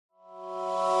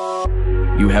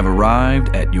You have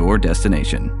arrived at your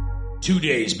destination. 2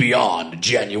 days beyond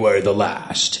January the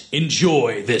last.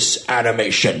 Enjoy this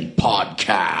animation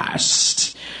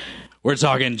podcast. We're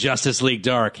talking Justice League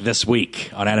Dark this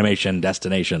week on Animation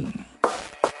Destination.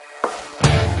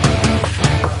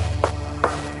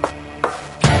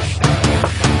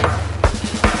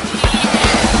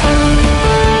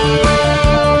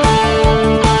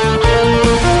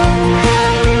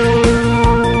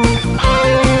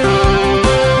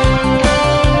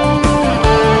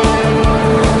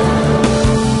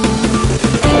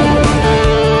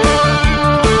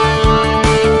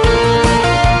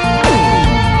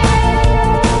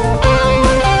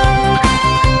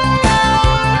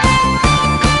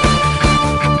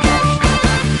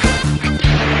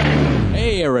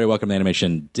 Welcome to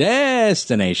Animation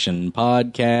Destination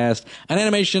Podcast, an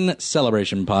animation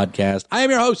celebration podcast. I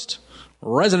am your host,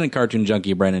 resident cartoon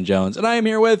junkie Brandon Jones, and I am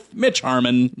here with Mitch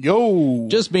Harmon. Yo,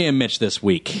 just being Mitch this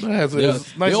week. It's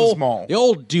nice and small. The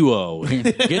old duo.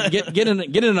 get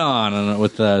in on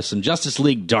with some Justice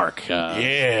League Dark.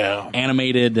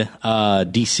 Animated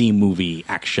DC movie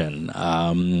action.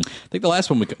 I think the last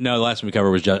one we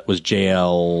covered was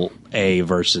JLA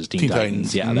versus Teen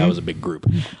Titans. Yeah, that was a big group,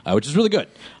 which is really good.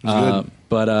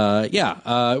 But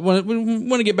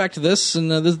want to get back to this,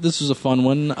 and this was a fun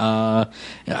one. I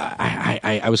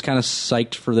was kind of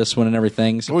psyched for this one and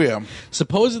everything. So,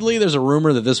 supposedly, there's a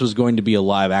rumor that this was going to be a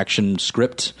live action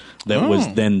script that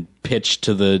was then pitched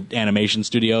to the animation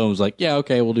studio and was like, yeah,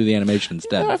 okay, we'll do the animation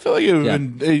instead. I feel like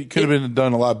it could have been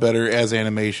done a lot better as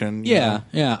animation.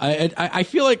 I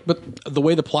feel like, but the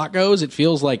way the plot goes, it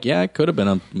feels like, it could have been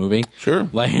a movie. Sure.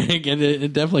 Like,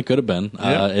 it definitely could have been.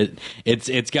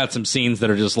 It's got some scenes that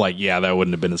are just like, that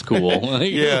wouldn't have been as cool.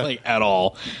 Like, at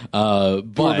all. But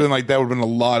would have been like, that would have been a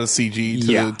lot of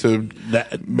CG to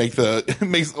make a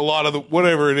lot of the,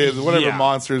 whatever it is, whatever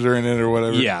monsters are in it or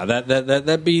whatever. Yeah,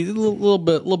 that'd be a little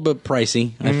bit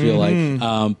pricey, I feel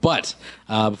like. But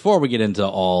before we get into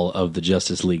all of the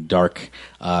Justice League Dark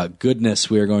goodness,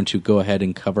 we are going to go ahead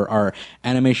and cover our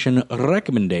animation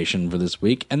recommendation for this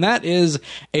week, and that is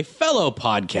a fellow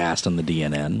podcast on the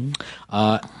DNN.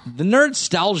 The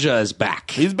Nerdstalgia is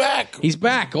back. He's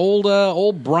back.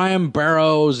 Old Brian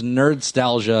Barrows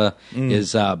Nerdstalgia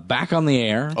is back on the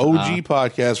air. OG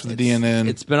podcast for the DNN.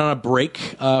 It's been on a break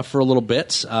for a little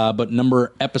bit, but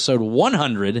episode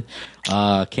 100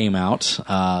 came out.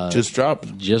 Just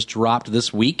dropped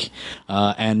this week,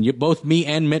 and both me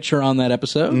and Mitch are on that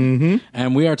episode,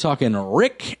 and we are talking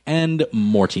Rick and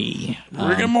Morty.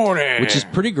 Which is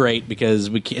pretty great because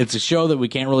it's a show that we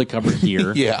can't really cover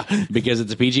here. Because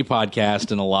it's a PG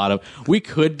podcast, and we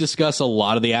could discuss a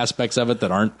lot of the aspects of it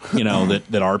that aren't,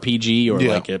 that are PG or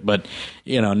like it, but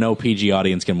no PG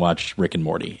audience can watch Rick and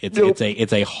Morty.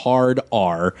 It's a hard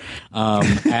R,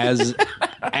 as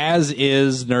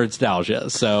is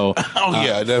Nerdstalgia. So,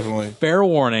 definitely. Fair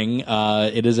warning.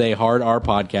 It is a hard R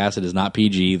podcast. It is not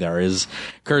PG. There is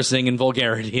cursing and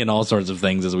vulgarity and all sorts of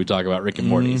things as we talk about Rick and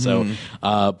Morty. So,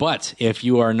 but if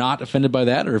you are not offended by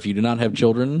that, or if you do not have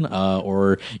children,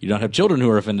 or you don't have children who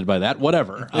are offended by that,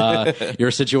 whatever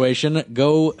your situation,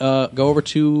 go over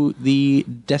to the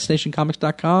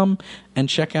destinationcomics.com and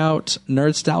check out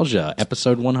Nerdstalgia,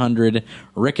 episode 100,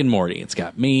 Rick and Morty. It's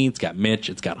got me, it's got Mitch,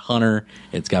 it's got Hunter,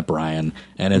 it's got Brian,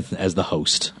 and it's as the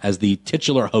host, as the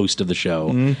titular host of the show.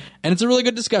 And it's a really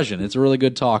good discussion. It's a really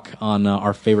good talk on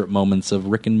our favorite moments of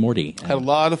Rick and Morty. Had a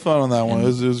lot of fun on that one. It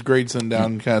was great sitting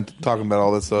down and kind of talking about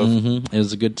all this stuff. It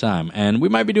was a good time. And we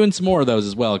might be doing some more of those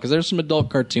as well, because there's some adult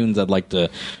cartoons I'd like to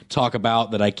talk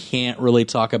about that I can't really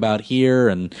talk about here.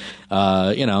 And,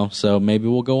 so maybe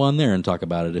we'll go on there and talk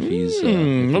about it if he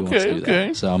wants to do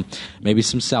that. So maybe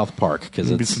some South Park, because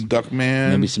maybe some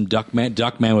Duckman. Maybe some Duckman.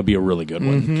 Duckman would be a really good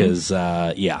one, because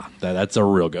that's a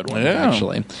real good one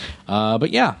actually.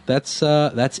 But that's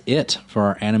it for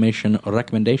our animation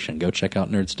recommendation. Go check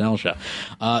out Nerdstalgia.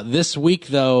 This week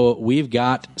though, we've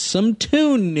got some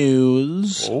Toon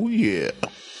news. Oh yeah.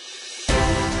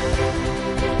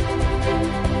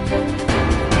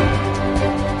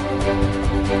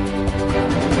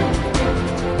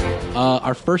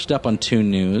 Our first up on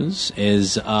Toon News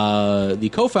is the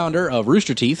co-founder of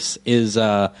Rooster Teeth's is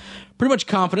pretty much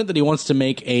confident that he wants to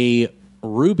make a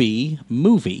RWBY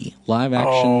movie, live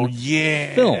action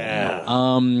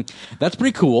film. That's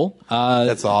pretty cool.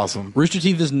 That's awesome. Rooster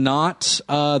Teeth is not,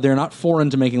 they're not foreign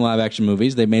to making live action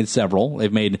movies. They've made several.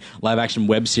 They've made live action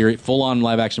web series, full on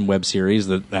live action web series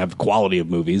that have quality of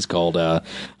movies called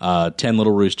 10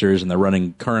 Little Roosters, and they're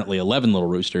running currently 11 Little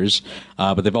Roosters.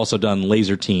 But they've also done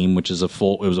Laser Team, which is it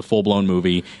was a full blown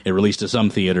movie. It released to some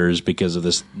theaters because of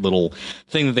this little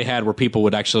thing that they had where people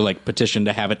would actually like petition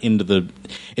to have it into the.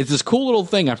 It's this cool little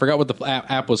thing. I forgot what the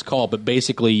app was called, but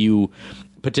basically you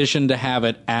petition to have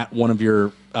it at one of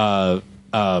your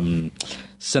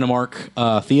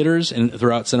Cinemark theaters and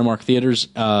throughout Cinemark theaters,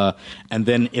 and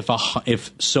then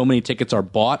if so many tickets are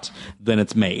bought, then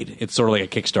it's made. It's sort of like a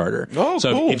Kickstarter. Oh,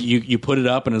 so cool. if you put it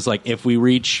up and it's like if we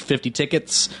reach 50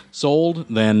 tickets sold,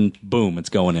 then boom, it's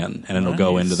going in and it'll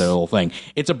go into their little thing.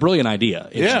 It's a brilliant idea.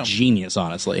 It's genius,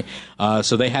 honestly.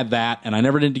 So they had that, and I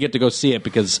never did get to go see it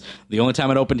because the only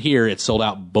time it opened here, it sold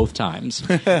out both times.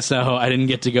 So I didn't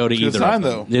get to go to either. Good sign, of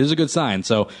them. though. It is a good sign.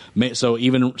 So if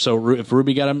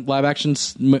RWBY got a live action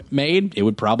made, it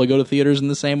would probably go to theaters in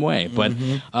the same way. But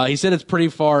he said it's pretty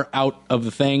far out of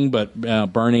the thing. But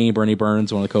Bernie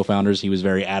Burns, one of the co-founders, he was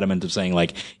very adamant of saying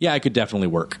like, yeah, it could definitely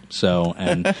work. So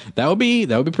and that would be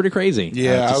pretty crazy.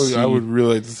 Yeah, I would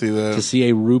really like to see that. To see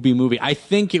a RWBY movie. I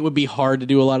think it would be hard to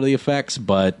do a lot of the effects,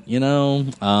 but you know.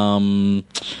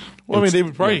 Well, I mean, they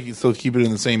would probably still keep it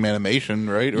in the same animation,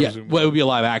 right? Or Yeah, well, it would be a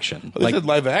live action. They said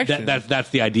live action. That's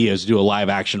the idea, is to do a live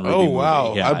action RWBY movie.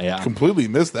 Wow. Yeah, I completely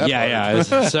missed that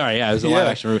part. Sorry, it was a live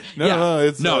action movie.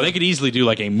 No, they could easily do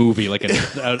like a movie, like an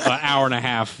hour and a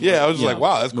half. Yeah, I was just like,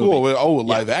 wow, that's cool. Oh, a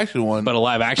live action one. But a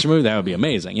live action movie, that would be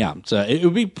amazing. Yeah, so it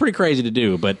would be pretty crazy to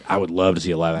do, but I would love to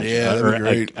see a live action. Yeah, that'd be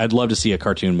great. I'd love to see a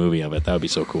cartoon movie of it. That would be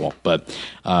so cool. But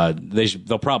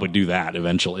they'll probably do that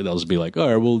eventually. They'll just be like, all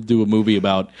right, we'll do a movie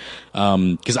about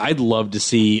because I'd love to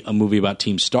see a movie about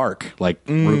Team Stark, like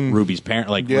Ruby's parent,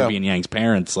 like Ruby and Yang's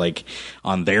parents, like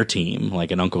on their team,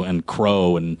 like an uncle and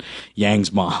Crow and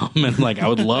Yang's mom, and like I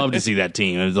would love to see that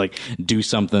team and like do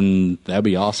something. That'd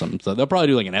be awesome. So they'll probably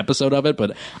do like an episode of it,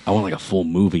 but I want like a full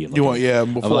movie. Like, you want a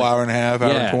full hour and a half,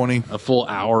 hour 20, a full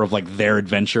hour of like their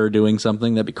adventure doing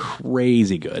something. That'd be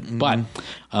crazy good. But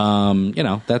you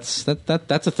know, that's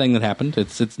a thing that happened.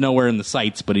 It's nowhere in the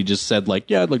sights, but he just said like,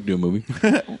 yeah, I'd like to do a movie.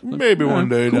 Maybe one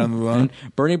day down the line. And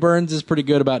Bernie Burns is pretty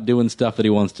good about doing stuff that he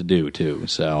wants to do too,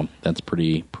 so that's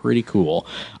pretty cool.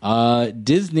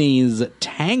 Disney's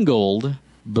Tangled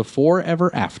Before Ever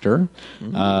After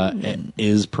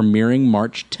is premiering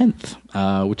March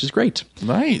 10th, which is great.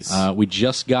 Nice. We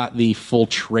just got the full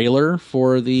trailer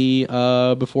for the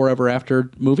Before Ever After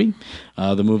movie.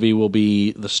 The movie will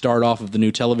be the start off of the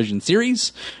new television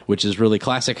series, which is really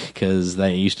classic because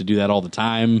they used to do that all the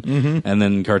time, and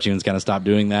then cartoons kind of stopped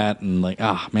doing that. And like,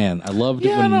 man, I loved it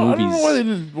when movies. I don't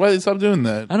know why they stopped doing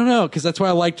that. I don't know, because that's why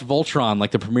I liked Voltron. Like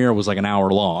the premiere was like an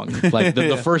hour long. Like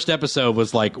the first episode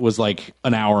was like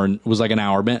an hour, like it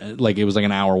was like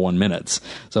an hour 1 minute.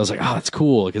 So I was like, that's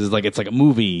cool because it's like a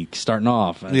movie starting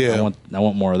off. I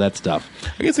want more of that stuff.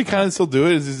 I guess they kind of still do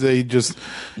it. Is they just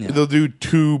they'll do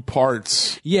 2 parts.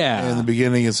 In the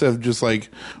beginning instead of just like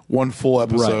one full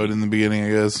episode in the beginning, I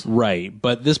guess. Right.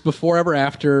 But this Before Ever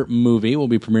After movie will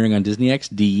be premiering on Disney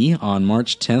XD on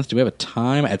March 10th. Do we have a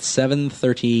time? At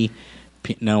 7:30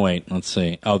 No, wait. Let's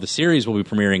see. Oh, the series will be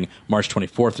premiering March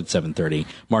 24th at 7:30.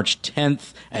 March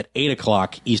 10th at 8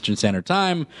 o'clock Eastern Standard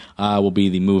Time will be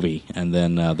the movie. And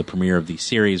then the premiere of the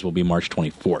series will be March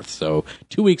 24th. So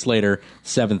 2 weeks later,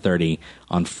 7:30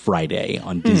 on Friday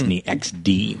on Disney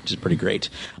XD, which is pretty great.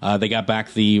 They got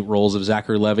back the roles of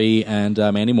Zachary Levi and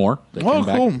Mandy Moore. They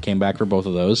came back for both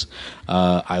of those.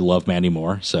 I love Mandy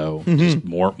Moore, so just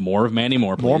more of Mandy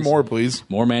Moore, please. More, please.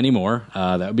 More Mandy Moore.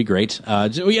 That would be great.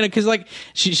 Because like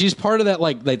she's part of that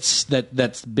like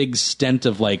that big stint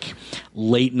of like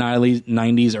late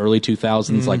 90s, early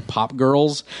 2000s like pop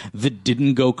girls that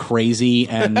didn't go crazy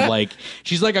and like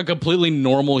she's like a completely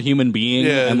normal human being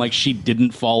and like she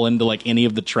didn't fall into like any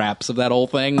of the traps of that whole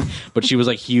thing, but she was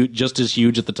like just as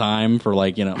huge at the time for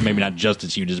like, you know, maybe not just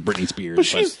as huge as Britney Spears, but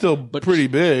she's still pretty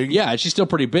big. Yeah, she's still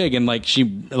pretty big, and like she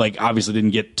like obviously didn't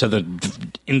get to the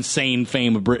insane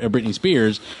fame of Britney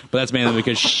Spears, but that's mainly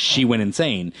because she went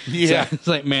insane. Yeah. So Yeah. It's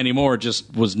like Mandy Moore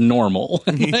just was normal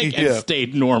and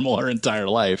stayed normal her entire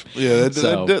life. Yeah,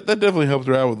 that definitely helped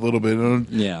her out with a little bit.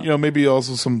 Yeah. Maybe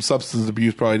also some substance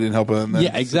abuse probably didn't help her in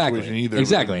that situation either.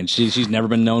 Exactly. And she's never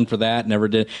been known for that, never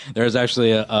did. There's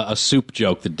actually a soup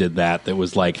joke that did that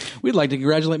was like, we'd like to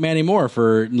congratulate Mandy Moore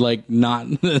for like not,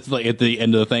 like at the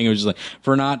end of the thing, it was just like,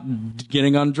 for not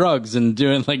getting on drugs and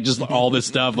doing like just all this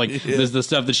stuff. Like, there's the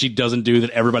stuff that she doesn't do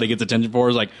that everybody gets attention for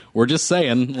is like, we're just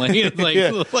saying. Like,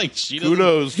 like she doesn't.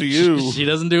 Kudos to you. She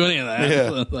doesn't do any of that. Yeah.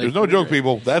 Like, there's no joke,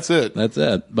 people. That's it.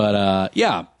 But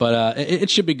it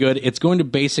should be good. It's going to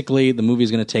basically, the movie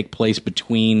is going to take place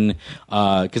between,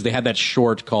 because they had that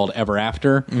short called Ever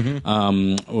After,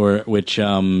 which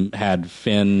had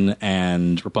Finn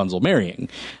and Rapunzel marrying.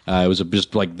 It was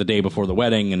just like the day before the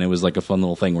wedding, and it was like a fun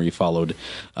little thing where you followed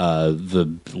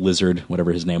the lizard,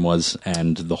 whatever his name was,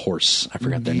 and the horse. I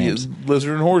forgot their names.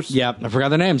 Lizard and horse. Yeah, I forgot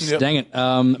their names. Yep. Dang it.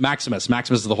 Maximus.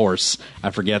 Maximus is the horse.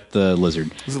 I forget the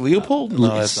lizard. Is it Leopold?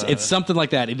 No, it's something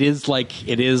like that. It is like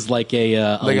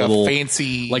a little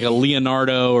fancy, like a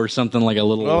Leonardo or something, like a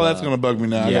little. Oh, that's gonna bug me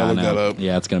now. I gotta look that up.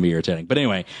 Yeah, it's gonna be irritating. But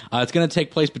anyway, it's gonna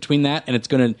take place between that, and it's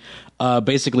gonna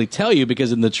basically tell you,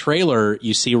 because in the trailer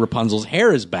you see Rapunzel's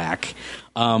hair is back.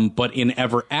 But in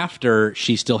Ever After,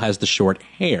 she still has the short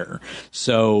hair.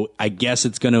 So I guess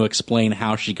it's going to explain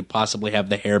how she could possibly have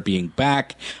the hair being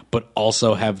back, but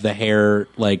also have the hair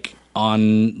like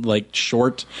on like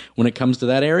short when it comes to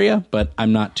that area. But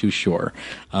I'm not too sure.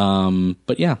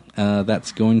 But yeah,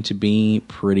 that's going to be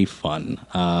pretty fun.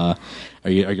 Are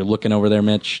you looking over there,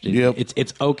 Mitch? Yep.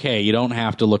 It's okay. You don't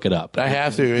have to look it up. I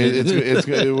have to.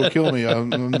 It will kill me. I'm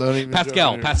not even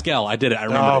Pascal. I did it. I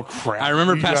remember. Oh crap! I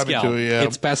remember You Pascal. yeah.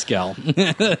 It's Pascal.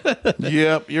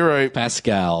 Yep, you're right.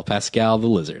 Pascal the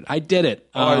lizard. I did it.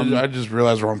 I just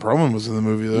realized Ron Perlman was in the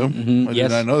movie though. I did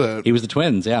not know that. He was the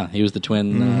twins. Yeah, he was the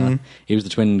twin. He was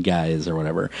the twin guys or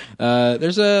whatever.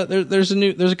 There's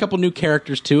a couple new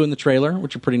characters too in the trailer,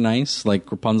 which are pretty nice.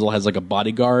 Like Rapunzel has like a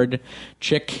bodyguard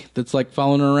chick that's like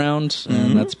following her around,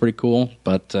 and that's pretty cool.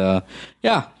 But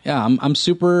I'm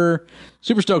super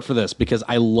stoked for this because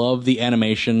I love the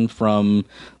animation from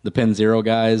the Pen Zero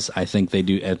guys. I think they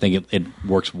do. I think it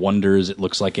works wonders. It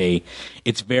looks like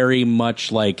it's very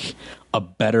much like a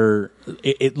better.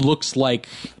 It looks like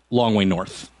Long Way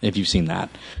North, if you've seen that.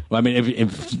 Well, I mean,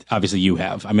 if obviously you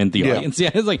have. I meant the audience.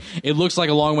 Yeah, it's like it looks like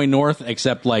a Long Way North,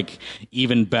 except like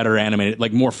even better animated,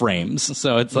 like more frames.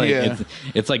 So it's like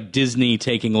it's like Disney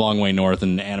taking Long Way North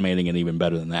and animating it even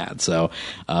better than that. So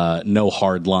no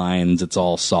hard lines. It's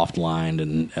all soft lined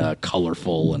and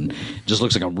colorful, and just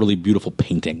looks like a really beautiful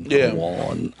painting on the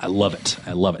wall. And I love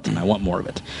it. And I want more of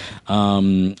it.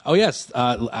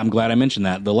 I'm glad I mentioned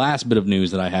that. The last bit of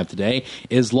news that I have today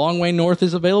is Long Way North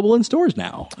is available in stores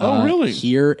now. Oh, really?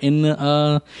 Here in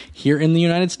the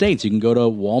United States, you can go to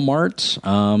Walmart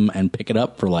and pick it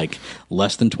up for like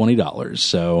less than $20.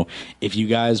 So if you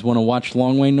guys want to watch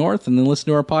Long Way North and then listen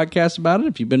to our podcast about it,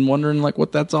 if you've been wondering like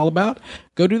what that's all about,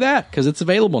 go do that because it's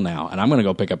available now, and I'm going to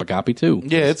go pick up a copy too.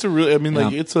 Yeah, it's a really. I mean,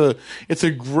 like it's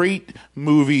a great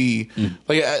movie.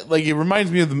 Like it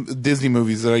reminds me of the Disney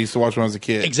movies that I used to watch when I was a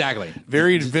kid. Exactly.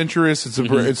 Very adventurous.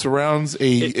 It surrounds a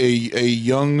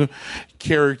young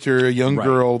character, a young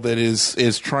girl that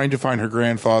is trying to find her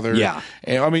grandfather. Yeah.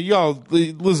 And I mean, y'all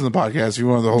listen to the podcast if you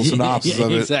want the whole synopsis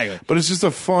of it. Exactly. But it's just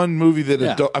a fun movie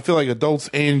that I feel like adults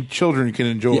and children can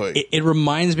enjoy. It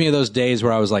reminds me of those days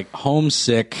where I was like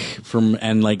homesick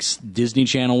and like Disney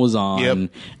Channel was on,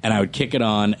 and I would kick it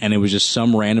on, and it was just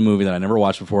some random movie that I never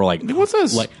watched before. Like, what's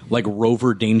this? Like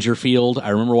Rover Dangerfield. I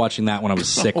remember watching that when I was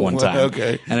sick one time.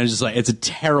 Okay. And I was just like, it's a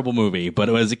terrible movie, but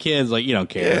as a kid, it's like, you don't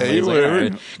care. Yeah,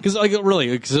 because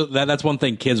really, that's one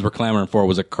thing kids were clamoring for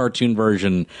was a cartoon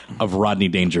version of Rodney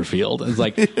Dangerfield. It's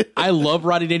like, I love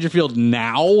Rodney Dangerfield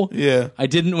now. Yeah. I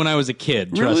didn't when I was a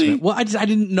kid. Trust me. Well, I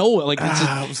didn't know. Like,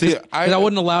 because I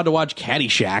wasn't allowed to watch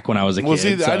Caddyshack when I was a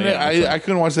kid. I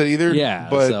couldn't watch that either. Yeah.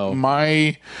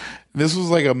 But this was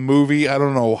like a movie. I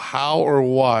don't know how or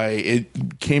why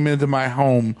it came into my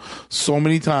home so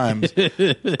many times.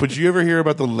 But you ever hear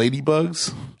about the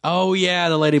Ladybugs? Oh yeah,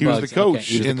 the Ladybugs. He was the coach. Okay.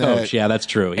 He was the coach. Yeah, that's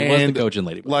true. He was the coach in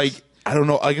Ladybugs. Like, I don't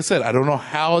know. Like I said, I don't know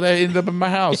how that ended up in my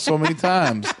house so many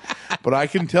times. But I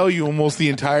can tell you almost the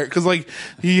entire, because like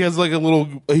he has like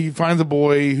he finds a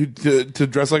boy to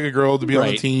dress like a girl to be on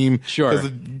the team. Sure. Because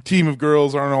the team of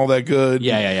girls aren't all that good.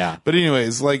 Yeah. But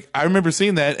anyways, like I remember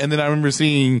seeing that, and then I remember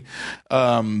seeing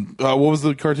what was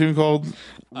the cartoon called?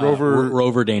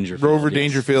 Rover Dangerfield. Rover yes.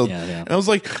 Dangerfield. Yeah. And I was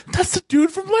like, that's the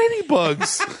dude from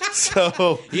Ladybugs.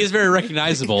 So he is very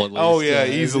recognizable, at least. Oh, yeah,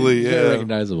 easily. Very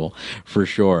recognizable, for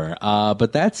sure.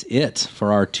 But that's it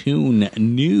for our Toon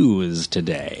News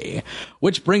today,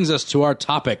 which brings us to our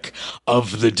topic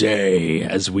of the day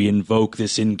as we invoke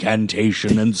this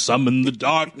incantation and summon the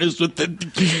darkness within.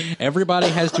 Everybody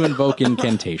has to invoke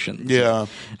incantations. Yeah.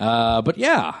 But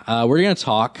we're going to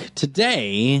talk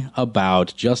today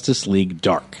about Justice League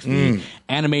Dark, the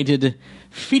animated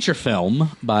feature film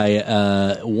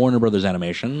by Warner Brothers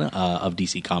Animation of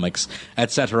DC Comics,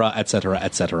 etc., etc.,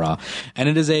 etc. And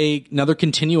it is another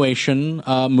continuation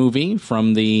movie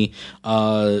from the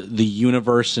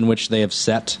universe in which they have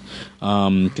set.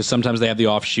 Because sometimes they have the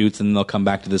offshoots and then they'll come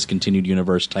back to this continued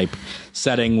universe type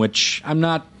setting, which I'm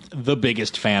not the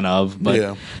biggest fan of,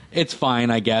 but it's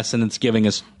fine, I guess, and it's giving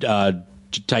us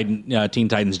Teen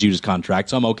Titans Judas Contract,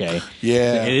 so I'm okay.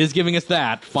 Yeah. It is giving us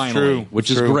that, finally, which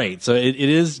is great. So it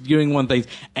is doing one thing,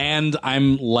 and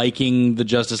I'm liking the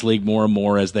Justice League more and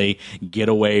more as they get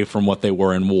away from what they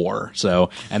were in War. So,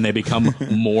 and they become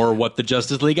more what the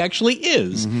Justice League actually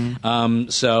is. And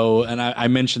I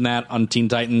mentioned that on Teen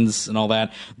Titans and all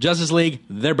that. Justice League,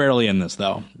 they're barely in this,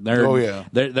 though.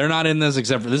 They're not in this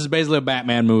except for, this is basically a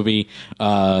Batman movie,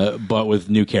 but with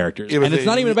new characters. And it's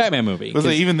not even a Batman movie.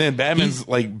 Even then, Batman's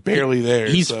like barely there.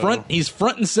 He's front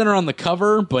and center on the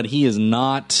cover, but he is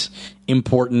not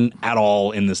important at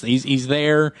all in this. He's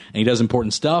there and he does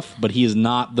important stuff, but he is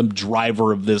not the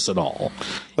driver of this at all.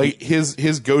 Like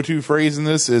his go-to phrase in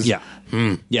this is yeah. I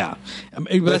mean,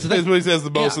 that's what he says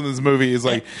the most in this movie is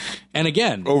like, and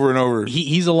again, over and over.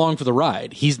 He's along for the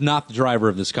ride. He's not the driver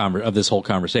of this whole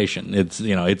conversation. It's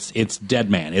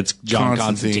Deadman. It's John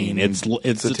Constantine. It's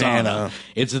Zatanna.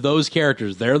 It's those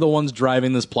characters. They're the ones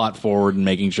driving this plot forward and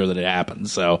making sure that it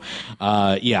happens. So,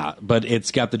 but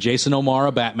it's got the Jason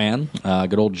O'Mara Batman,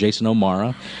 good old Jason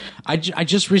O'Mara. I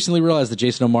just recently realized that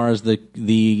Jason O'Mara is the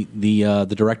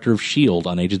director of S.H.I.E.L.D.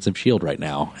 on Agents of S.H.I.E.L.D. right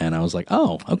now, and I was like,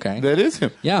 oh, okay, that is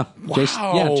him. Yeah,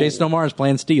 wow. Jason O'Mara is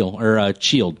playing Steel or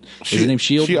S.H.I.E.L.D. Is his name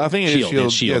S.H.I.E.L.D.? I think it is S.H.I.E.L.D.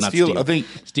 S.H.I.E.L.D., not Steel. Steel. I think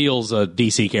Steel's a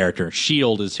DC character.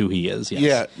 S.H.I.E.L.D. is who he is.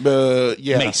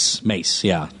 Yes. Mace.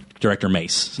 Yeah. Director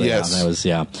Mace. So, yes. That was,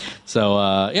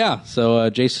 So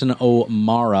Jason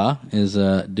O'Mara is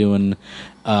doing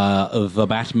the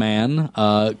Batman.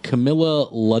 Camilla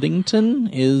Luddington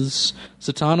is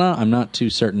Zatanna. I'm not too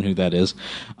certain who that is.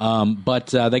 But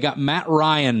they got Matt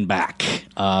Ryan back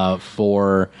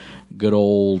for good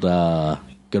old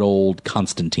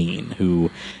Constantine,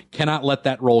 who cannot let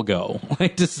that role go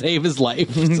to save his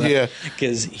life.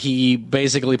 Because he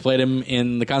basically played him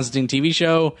in the Constantine TV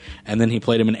show, and then he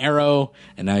played him in Arrow,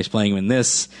 and now he's playing him in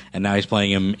this, and now he's playing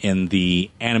him in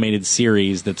the animated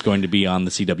series that's going to be on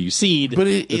the CW Seed. But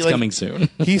it's coming soon.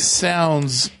 He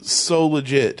sounds so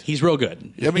legit. He's real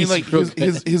good. I mean, like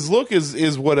his look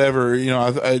is whatever.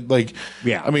 I like.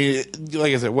 Yeah. I mean,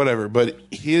 like I said, whatever. But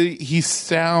he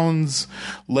sounds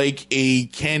like a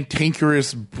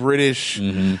cantankerous British.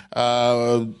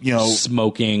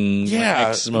 Smoking,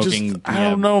 ex-smoking. I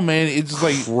don't know, man. It's just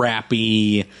like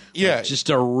crappy. Yeah,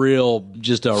 just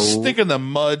a stick in the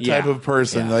mud type of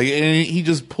person. Yeah. Like, and he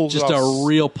just pulls just off a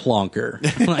real plonker.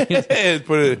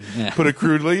 put it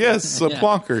crudely, yes, a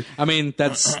plonker. I mean,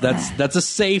 that's a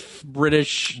safe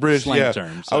British slang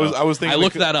term. So I was thinking. I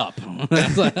looked that up.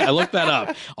 I looked that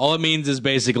up. All it means is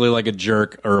basically like a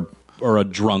jerk or a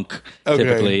drunk. Okay.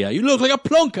 Typically, you look like a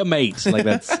plonker, mate. Like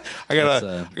that's. I got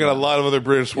a lot of other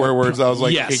British swear words. I was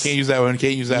like, yes. okay, can't use that one.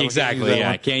 Can't use that one. Exactly.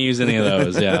 Can't use any of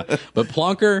those. Yeah, but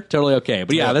plonker, totally okay.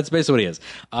 But that's basically what he is.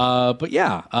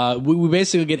 We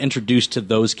basically get introduced to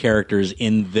those characters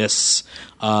in this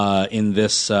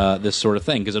sort of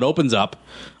thing because it opens up.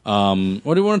 What do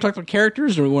we want to talk about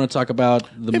characters, or do we want to talk about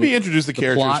maybe introduce the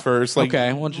characters plot? First?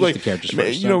 Okay, we'll introduce the characters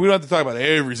first. We don't have to talk about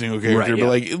every single character, but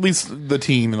like at least the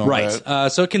team and all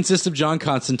that. So it consists of John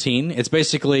Constantine. It's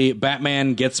basically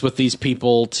Batman gets with these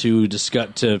people to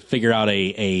figure out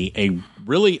a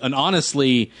really an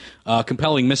honestly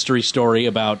compelling mystery story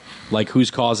about like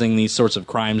who's causing these sorts of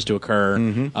crimes to occur,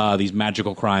 these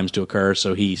magical crimes to occur.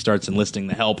 So he starts enlisting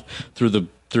the help through the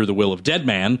will of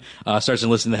Deadman, starts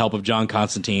enlisting the help of John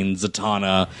Constantine,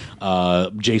 Zatanna,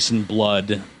 Jason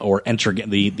Blood, or Etrigan,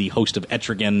 the host of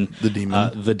Etrigan, the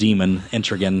demon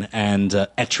Etrigan, and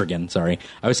Etrigan. Sorry,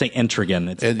 I always say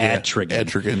Etrigan. It's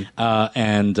Etrigan.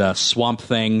 And Swamp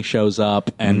Thing shows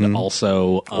up, and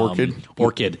also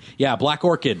Orchid. Yeah, Black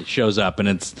Orchid shows up,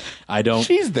 and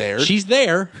She's there.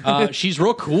 She's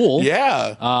real cool.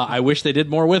 Yeah. I wish they did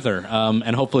more with her,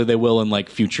 and hopefully they will in like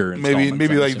future.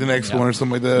 Maybe like the next one or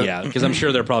something like like that. Yeah, because I'm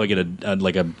sure they'll probably get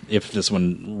if this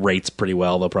one rates pretty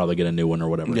well, they'll probably get a new one or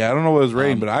whatever. Yeah, I don't know what it was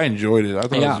rating, but I enjoyed it. I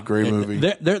thought it was a great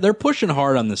movie. They're pushing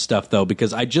hard on this stuff though,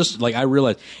 because I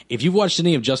realized if you've watched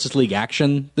any of Justice League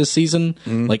Action this season,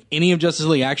 like any of Justice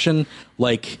League Action,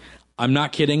 like I'm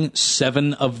not kidding,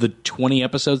 7 of the 20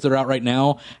 episodes that are out right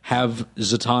now have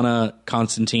Zatanna,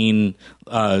 Constantine,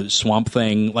 Swamp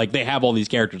Thing. Like they have all these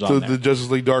characters on there. The Justice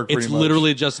League Dark. It's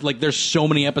literally just like there's so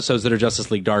many episodes that are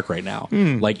Justice League Dark right now.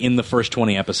 Like in the first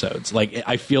 20 episodes, like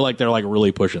I feel like they're like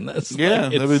really pushing this. Yeah,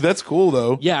 like, I mean, that's cool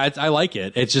though. Yeah, I like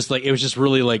it. It's just like it was just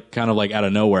really like kind of like out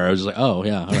of nowhere. I was just like, oh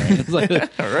yeah, all right. It's like,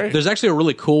 All right. There's actually a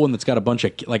really cool one that's got a bunch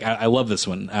of like I love this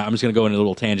one. I'm just gonna go into a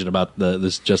little tangent about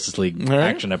this Justice League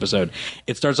Action episode.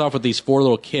 It starts off with these 4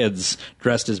 little kids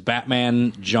dressed as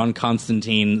Batman, John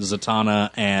Constantine,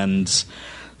 Zatanna, and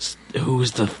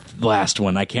who's the last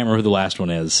one? I can't remember who the last one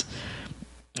is.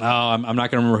 Oh, I'm not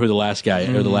going to remember who the last guy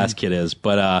or the last kid is,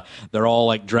 but they're all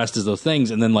like dressed as those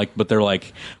things, and then but they're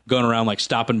like going around like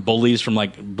stopping bullies from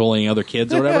like bullying other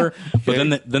kids or whatever. Okay.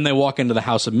 But then they walk into the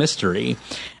House of Mystery,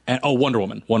 and Wonder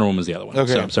Woman is the other one.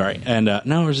 Okay. So I'm sorry, and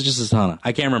no, or is it just Zatanna?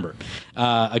 I can't remember.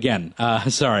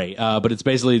 Sorry, but it's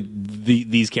basically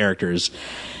these characters.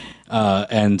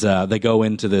 And they go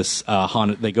into this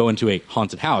they go into a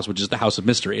haunted house, which is the House of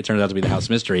Mystery. It turns out to be the House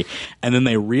of Mystery, and then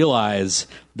they realize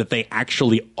that they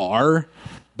actually are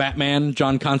Batman,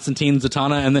 John Constantine,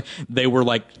 Zatanna, and they were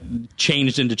like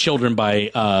changed into children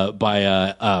by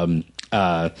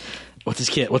what's his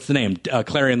kid? What's the name?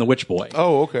 Clary and the Witch Boy.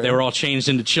 Oh, okay. They were all changed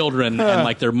into children, and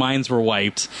like their minds were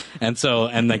wiped, and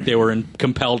like they were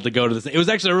compelled to go to this. It was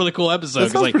actually a really cool episode. That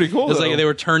sounds pretty cool. It was like they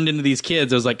were turned into these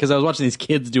kids. It was like because I was watching these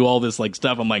kids do all this like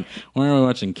stuff. I'm like, why are we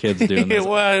watching kids doing this?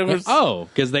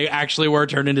 Because they actually were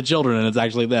turned into children, and it's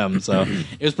actually them. So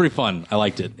it was pretty fun. I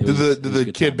liked it. Did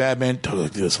the kid Batman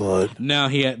talk this a lot? No,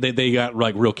 they got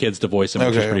like real kids to voice him,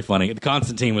 which was pretty funny.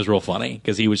 Constantine was real funny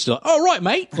because he was still, oh right,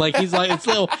 mate. Like he's like it's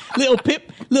little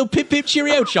pip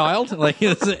cheerio child. Like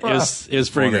it was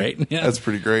pretty great. Yeah. That's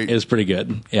pretty great. It was pretty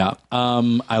good. Yeah,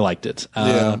 I liked it.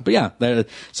 But yeah,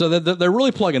 they're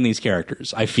really plugging these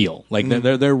characters. I feel like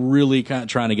they're really kind of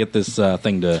trying to get this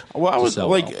thing to. Well, I was sell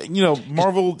like, well.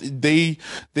 Marvel,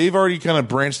 they've already kind of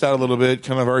branched out a little bit,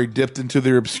 kind of already dipped into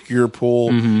their obscure pool,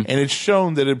 and it's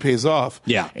shown that it pays off.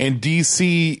 Yeah. And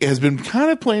DC has been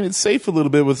kind of playing it safe a little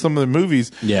bit with some of the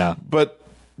movies. Yeah. But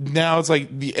now it's like,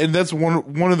 and that's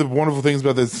one of the wonderful things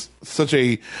about this, such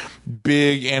a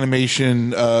big animation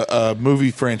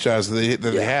movie franchise that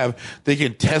they have. They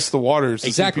can test the waters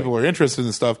to see if people are interested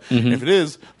in stuff. And if it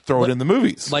is, throw it in the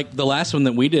movies. Like the last one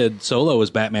that we did solo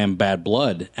was Batman Bad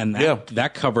Blood, and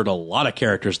that covered a lot of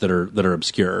characters that are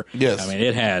obscure. Yes. I mean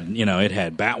it had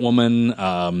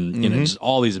Batwoman, just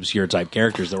all these obscure type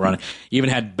characters that were on it.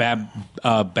 Even had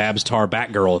Babs Tar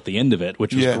Batgirl at the end of it,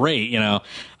 which was great, I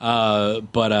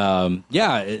don't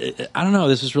know,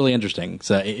 this was really interesting.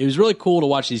 So it was really cool to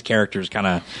watch these characters kind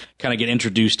of get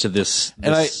introduced to this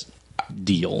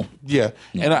deal. Yeah.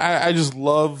 And I just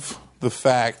love the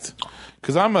fact,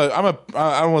 because I don't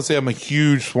want to say I'm a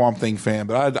huge Swamp Thing fan,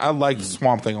 but I like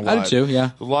Swamp Thing a lot. I do too,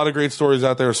 yeah. There's a lot of great stories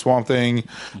out there of Swamp Thing.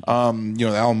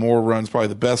 The Alan Moore run's probably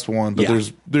the best one, but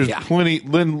there's plenty.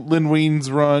 Lynn Weins'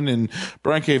 run and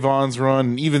Brian K. Vaughan's run,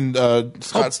 and even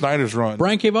Scott Snyder's run.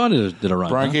 Brian K. Vaughan did a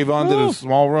run. Brian K. Vaughan did a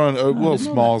small run.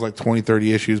 Small is like 20,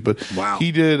 30 issues, but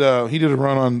he did a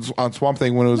run on Swamp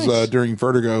Thing when it was during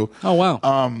Vertigo. Oh wow.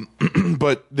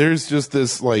 But there's just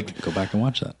this like, go back and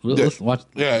watch that.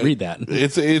 Read that.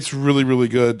 It's really, really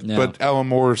good. Yeah. But Alan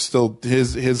Moore still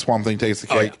his Swamp Thing takes the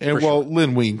cake.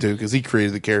 Lynn Wein too, because he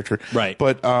created the character. Right.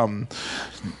 But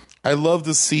I love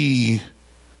to see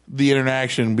the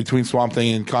interaction between Swamp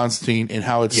Thing and Constantine and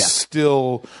how it's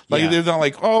still like they're not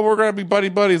like, oh, we're gonna be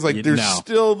buddies. Like there's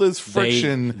still this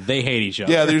friction. They hate each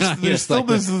other. Yeah, there's still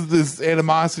this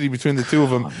animosity between the two of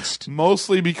them,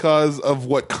 mostly because of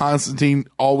what Constantine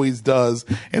always does,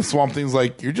 and Swamp Thing's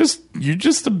like, you're just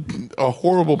a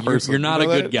horrible person. You're not a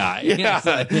good guy. Yeah.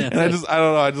 And I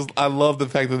don't know. I love the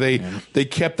fact that they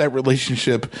kept that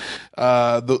relationship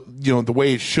the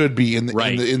way it should be in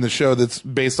the show that's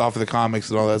based off of the comics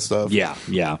and all that stuff.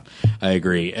 Yeah, I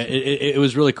agree. It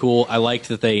was really cool. I liked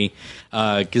that they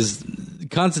because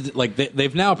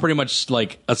they've now pretty much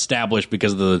like established,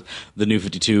 because of the New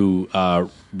 52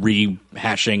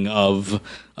 rehashing of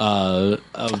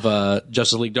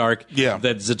Justice League Dark, Yeah.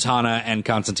 that Zatanna and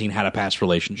Constantine had a past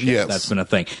relationship. Yes. That's been a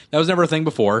thing. That was never a thing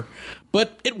before,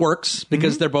 but it works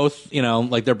because they're both,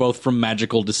 they're both from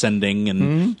magical descending,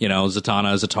 and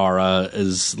Zatara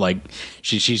is like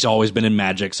she's always been in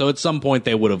magic. So at some point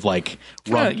they would have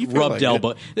rubbed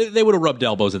elbows. They would have rubbed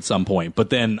elbows at some point, but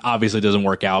then obviously it doesn't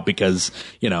work out because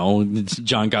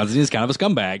John Constantine is kind of a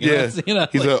Yeah,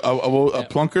 scumbag. he's a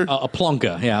plunker. A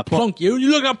plunker, yeah. Plunk. You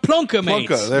look a plunker, mate.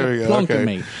 Plunker, there we go. Plunker, Okay.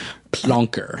 mate.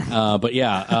 Plunker. But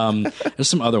yeah, there's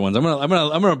some other ones. I'm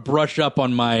gonna brush up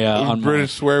on my on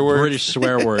British my swear words. British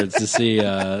swear words to see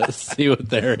what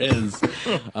there is.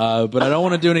 But I don't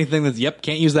want to do anything that's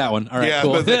can't use that one. All right, Yeah,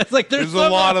 cool. but It's like there's a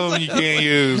lot of them you can't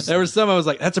use. There was some I was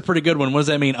like, that's a pretty good one. What does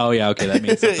that mean? Oh yeah, okay, that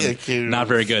means something. Not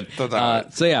very good.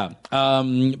 So yeah,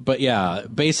 but yeah,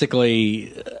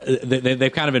 basically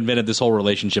they've kind of invented this whole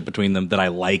relationship between them that I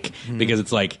like because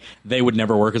it's like they would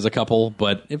never work as a couple,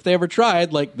 but if they ever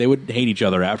tried, like they would hate each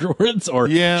other afterwards, or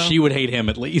she would hate him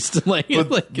at least. But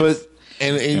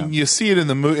you see it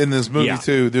in this movie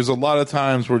too. There's a lot of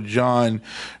times where John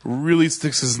really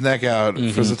sticks his neck out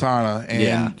for Zatanna,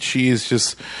 and she is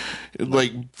just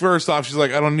like, first off, she's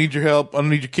like, I don't need your help. I don't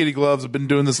need your kitty gloves. I've been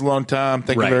doing this a long time.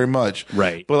 Thank you very much.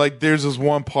 Right. But like, there's this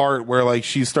one part where like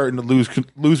she's starting to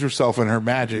lose herself in her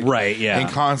magic. Right. Yeah. And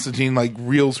Constantine like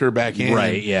reels her back in.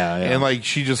 Right. Yeah. And like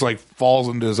she just like falls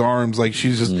into his arms. Like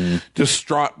she's just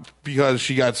distraught because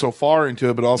she got so far into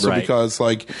it, but also because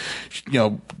like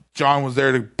John was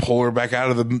there to pull her back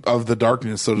out of the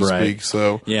darkness, so to speak.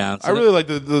 So yeah, I really like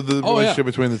the relationship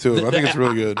between the two of them. I think it's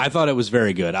really good. I thought it was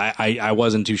very good. I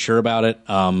wasn't too sure about it,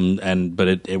 but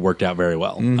it worked out very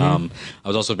well. I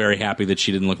was also very happy that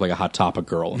she didn't look like a Hot Topic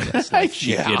girl in this, like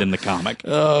she did in the comic.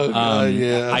 Oh God,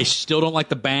 yeah. I still don't like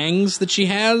the bangs that she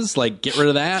has. Like, get rid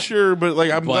of that. Sure, but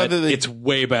like I'm glad that it's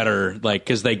way better. Like,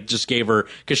 because they just gave her,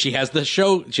 because she has the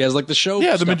show. She has like the show.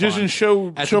 Yeah, the magician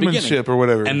showmanship or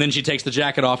whatever. And then she takes the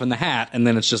jacket off and the hat, and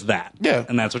then it's just that. Yeah.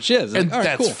 And that's what she is. And like,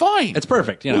 that's cool. fine. It's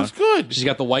perfect. It's good. She's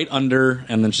got the white under,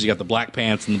 and then she's got the black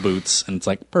pants and the boots, and it's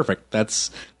like perfect.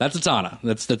 That's Zatanna.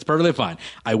 That's perfectly fine.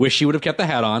 I wish she would have kept the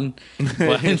hat on,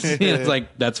 but it's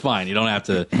like that's fine. You don't have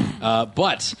to.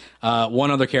 But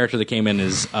one other character that came in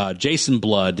is Jason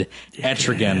Blood,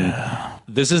 Etrigan. Yeah.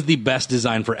 This is the best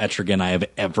design for Etrigan I have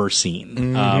ever seen.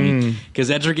 Because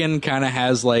Etrigan kind of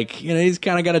has like, he's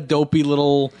kind of got a dopey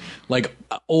little like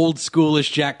old schoolish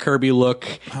Jack Kirby look.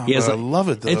 He has, I love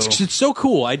it though. It's so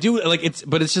cool. I do like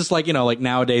but it's just like like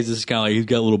nowadays it's kind of like he's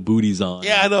got little booties on.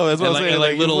 Yeah, I know. That's what I'm saying.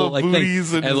 Like little like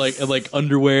booties and like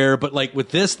underwear. But like with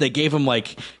this, they gave him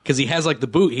like, because he has like the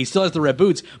boot. He still has the red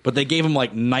boots, but they gave him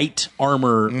like knight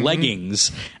armor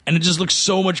leggings, and it just looks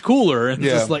so much cooler. And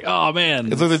it's just like, oh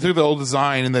man, it's like they took the old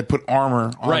design and they put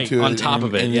armor onto on it, top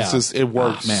of it. And it's just, it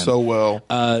works so well.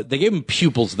 They gave him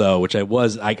pupils though, which I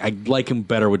like him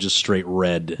better with just straight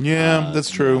red. Yeah,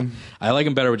 that's true. I like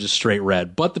him better with just straight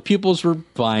red, but the pupils were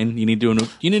fine. You need to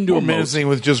do a menacing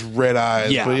with just red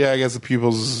eyes. Yeah. But yeah, I guess the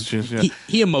pupils is just,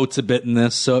 he emotes a bit in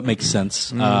this, so it makes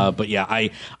sense. But yeah,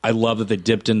 I love that they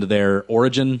dipped into their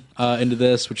origin into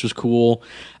this, which was cool.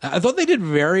 I thought they did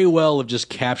very well of just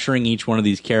capturing each one of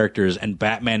these characters, and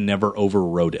Batman never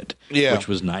overrode it, which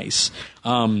was nice.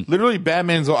 Literally,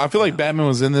 I feel like Batman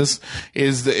was in this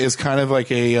is kind of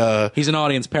like a he's an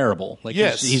audience parable. Like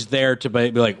he's there to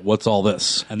be like, what's all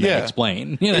this, and then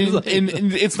explain.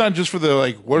 And it's not just for the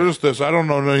like, what is this? I don't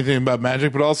know anything about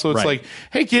magic, but also it's like,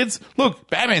 hey kids, look,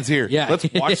 Batman's here. Yeah. Let's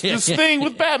watch this thing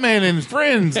with Batman and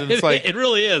friends. And it's like it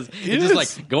really is. It's just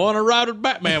like go on a ride with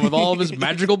Batman with all of his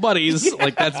magical buddies.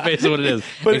 Like that's basically what it is.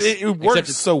 But it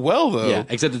works so well though. Yeah,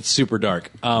 except it's super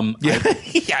dark. No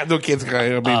kids.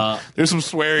 I mean, there's some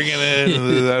swearing in it.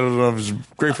 I don't know if it's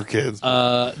great for kids.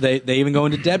 They even go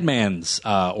into Deadman's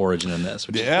origin in this,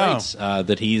 which is great.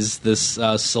 That he's this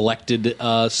selected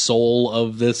soul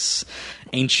of this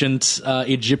ancient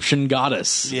Egyptian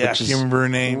goddess. Yeah, I can't remember her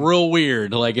name. Real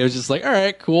weird. Like it was just like, all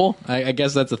right, cool. I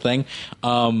guess that's a thing.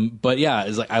 But yeah,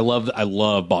 it's like I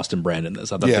love Boston Brand in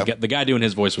this. I thought the guy doing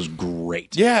his voice was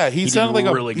great. Yeah, he sounded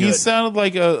like really good. He sounded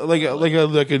like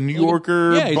a New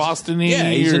Yorker, Boston-y. Yeah,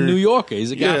 he's a New Yorker.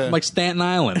 He's a guy from like Staten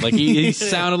Island. Like he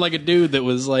sounded like a dude that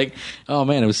was like, oh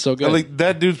man, it was so good. Like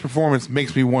that dude's performance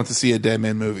makes me want to see a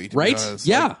Deadman movie. Right?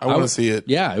 Yeah, I want to see it.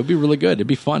 Yeah, it would be really good. It'd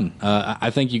be fun. I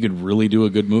think you could really do do a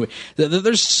good movie.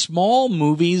 There's small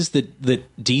movies that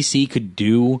DC could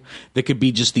do that could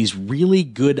be just these really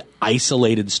good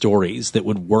isolated stories that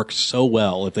would work so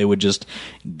well if they would just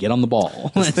get on the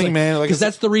ball. Because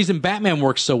that's the reason Batman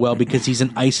works so well, because he's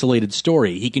an isolated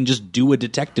story. He can just do a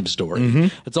detective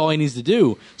story. That's all he needs to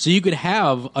do. So you could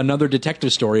have another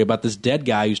detective story about this dead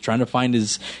guy who's trying to find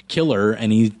his killer,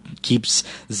 and he keeps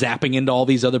zapping into all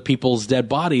these other people's dead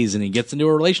bodies, and he gets into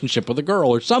a relationship with a girl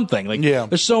or something.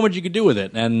 There's so much you could do with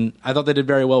it, and I thought they did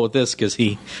very well with this because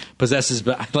he possesses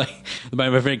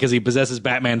because he possesses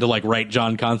Batman to write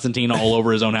John Constantine all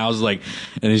over his own house, and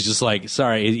he's just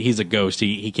sorry, he's a ghost.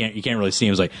 You can't really see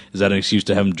him. He's like, is that an excuse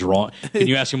to have him draw? Can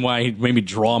you ask him why he made me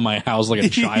draw my house like a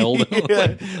child?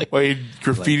 Why he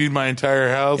graffitied my entire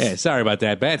house? Yeah, sorry about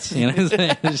that, Bats.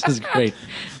 It's just great.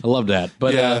 I love that.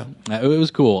 But it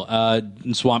was cool.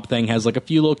 Swamp Thing has a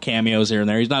few little cameos here and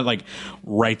there. He's not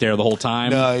right there the whole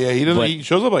time. No, yeah, he doesn't. He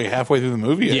shows up halfway through the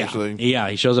movie. Actually,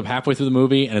 he shows up halfway through the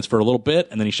movie, and it's for a little bit,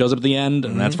 and then he shows up at the end,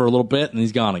 and that's for a little bit, and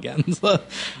he's gone again.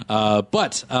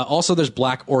 But also, there's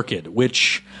Black Orchid,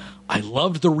 which I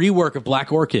loved the rework of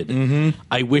Black Orchid.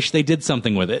 I wish they did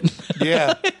something with it.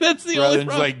 Yeah, that's the only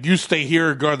problem. You stay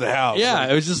here, guard the house. Yeah,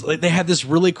 it was just they had this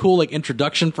really cool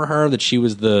introduction for her, that she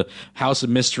was the House of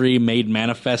Mystery made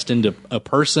manifest into a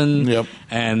person. Yep.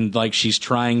 And she's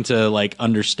trying to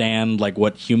understand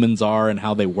what humans are and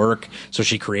how they work. So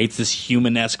she creates this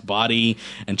human-esque body,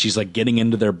 and she's getting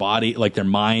into their body, their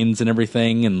minds and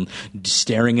everything, and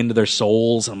staring into their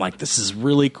souls. I'm like, this is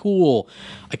really cool.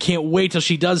 I can't wait till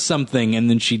she does something, and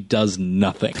then she does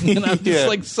nothing. And I'm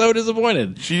just so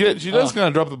disappointed. She does kind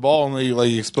of drop the ball, and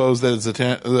they expose that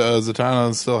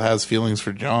Zatanna still has feelings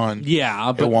for John. Yeah,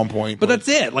 at one point, but that's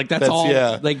it. That's all.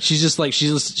 Yeah. She's just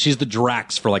she's the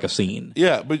Drax for a scene.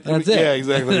 Yeah, but that's it. Yeah,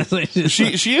 exactly.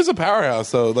 she is a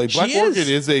powerhouse though. Black Orchid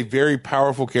is a very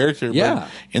powerful character. Yeah. But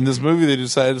in this movie, they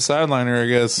decided to sideline her, I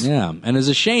guess. Yeah, and it's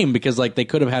a shame because they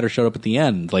could have had her show up at the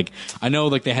end. I know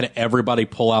they had everybody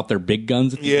pull out their big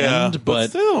guns at the end, but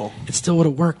still, it still would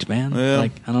have worked, man. Yeah.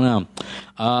 I don't know.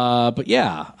 But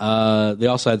yeah, they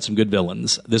also had some good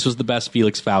villains. This was the best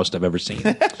Felix Faust I've ever seen.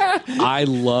 I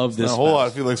love this. Not a whole lot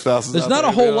of Felix Faust. There's not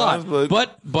a whole lot,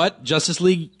 but Justice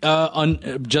League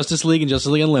and Justice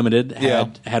League Unlimited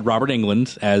had Robert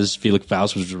Englund as Felix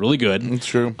Faust, which was really good. It's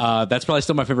true. That's probably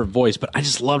still my favorite voice, but I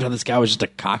just loved how this guy was just a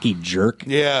cocky jerk.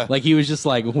 Yeah, he was just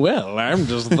well, I'm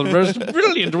just the most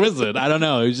brilliant wizard. I don't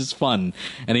know. It was just fun,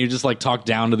 and he would just talk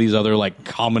down to these other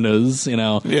commoners,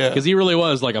 Yeah, because he really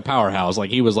was a powerhouse.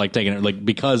 He was taking it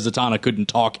because Zatanna couldn't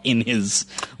talk in his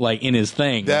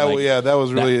thing. That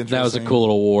was really interesting. That was a cool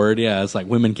little award. Yeah, it's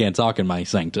women can't talk in my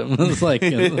sanctum. It's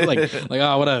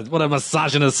oh, what a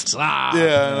misogynist. Yeah, I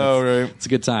know, right? It's a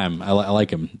good time. I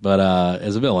like him, but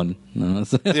as a villain, I'm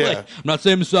not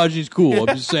saying misogyny's cool.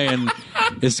 I'm just saying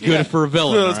it's good for a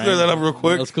villain. Let's clear that up real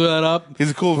quick. Let's clear that up.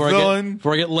 He's a cool villain.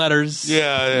 Before I get letters.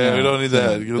 Yeah, we don't need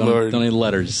that. Good Lord. Don't need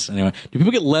letters. Anyway, do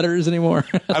people get letters anymore?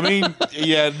 I mean,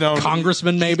 no.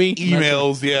 Congressman, maybe?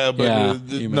 Emails, but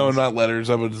emails. No, not letters,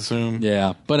 I would assume.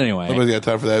 Yeah, but anyway. Nobody's got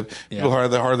time for that. People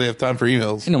hardly have time for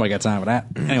emails. Nobody got time for that.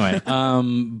 Anyway,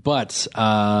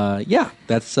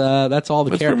 that's all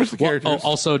the characters. Pretty much the characters.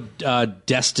 Also,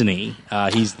 Destiny.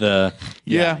 He's the...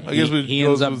 I guess he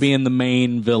ends up being the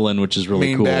main villain, which is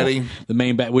really cool. Baddie. The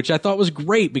main bad, which I thought was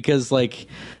great because that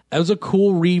was a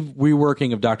cool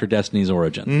reworking of Dr. Destiny's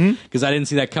origin. Because I didn't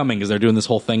see that coming because they're doing this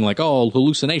whole thing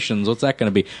hallucinations. What's that going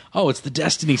to be? Oh, it's the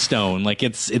Destiny Stone.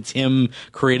 It's him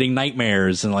creating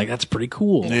nightmares, and that's pretty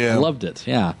cool. Yeah. I loved it.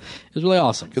 Yeah. It was really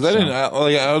awesome. Because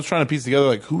I was trying to piece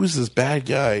together who is this bad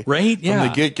guy? Right? Yeah. From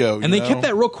the get-go. And they kept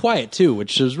that real quiet too,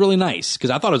 which was really nice because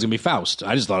I thought it was going to be Faust.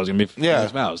 I just thought it was going to be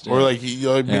Faust. Or maybe,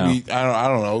 I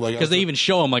don't know. Because they even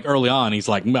show him early on, he's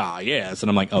yes.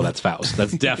 And I'm oh, that's Faust.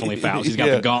 That's definitely Faust. He's got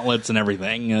the gauntlets and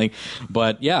everything.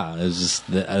 But yeah, it was just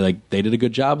they did a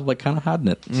good job of kind of hiding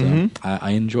it. So I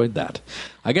enjoyed that.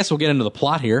 I guess we'll get into the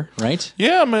plot here, right?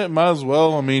 Yeah, might as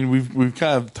well. I mean, we've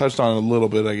kind of touched on it a little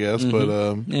bit, I guess, but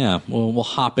we'll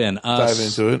hop in, dive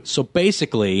into it. So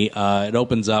basically, it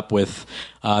opens up with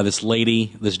this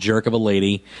lady, this jerk of a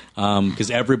lady,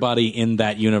 because everybody in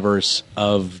that universe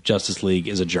of Justice League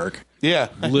is a jerk. Yeah,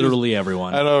 literally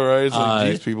everyone. I know, right? It's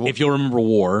these people. If you'll remember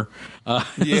War,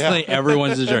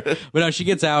 everyone's a jerk. But no, she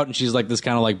gets out and she's this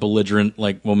kind of belligerent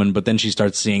woman. But then she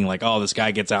starts seeing this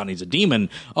guy gets out and he's a demon.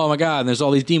 Oh my god! And there's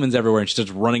all these demons everywhere. And she starts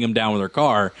running him down with her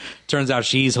car. Turns out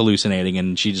she's hallucinating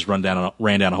and she just ran down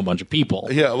a whole bunch of people.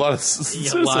 Yeah, a lot of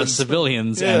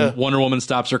civilians. Yeah. And Wonder Woman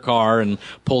stops her car and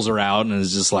pulls her out and is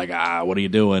is just like, what are you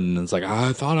doing? And it's like,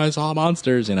 I thought I saw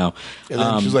monsters, you know. And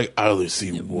then she's like, I only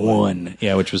see one.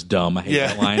 Yeah, which was dumb. I hate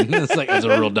that line. It's like, it's a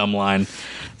real dumb line.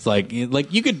 It's like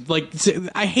you could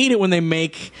I hate it when they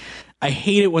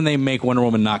make Wonder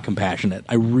Woman not compassionate.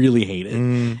 I really hate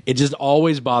it. It just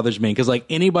always bothers me because like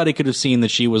anybody could have seen that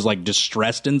she was like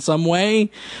distressed in some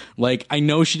way. Like I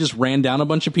know she just ran down a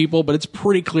bunch of people, but it's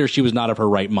pretty clear she was not of her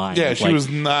right mind. Yeah, she was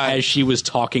not as she was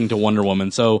talking to Wonder Woman.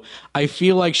 So I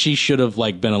feel like she should have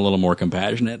like been a little more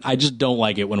compassionate. I just don't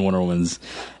like it when Wonder Woman's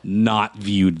not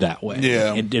viewed that way.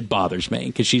 Yeah, it bothers me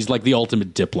because she's like the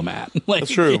ultimate diplomat. Like,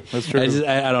 that's true. That's true.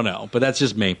 I don't know, but that's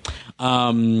just me.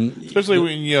 Especially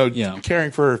when you know,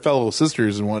 caring for her fellow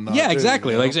sisters and whatnot. Yeah,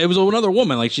 exactly. You know? Like it was another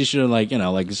woman. Like she should have, like, you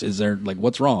know, like is there like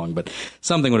what's wrong? But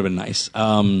something would have been nice.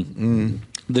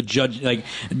 The judge, like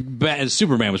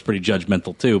Superman, was pretty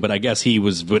judgmental too. But I guess he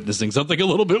was witnessing something a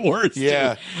little bit worse.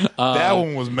 Yeah, too. that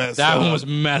one was messed up. That one was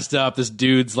messed up. This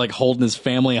dude's like holding his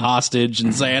family hostage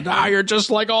and saying, you're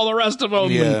just like all the rest of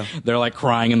them. Yeah. And they're like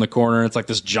crying in the corner. It's like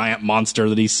this giant monster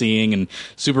that he's seeing, and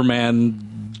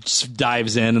Superman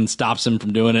dives in and stops him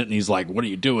from doing it, and he's like, what are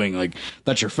you doing? Like,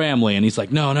 that's your family. And he's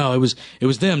like, no, it was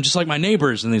them, just like my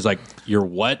neighbors. And he's like, you're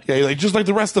what? Yeah, like just like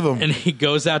the rest of them. And he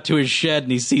goes out to his shed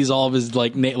and he sees all of his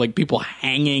like people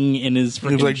hanging in his freaking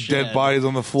There's like shed. dead bodies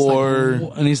on the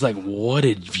floor. And he's like, what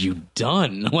have you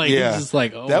done? Like, yeah, he's just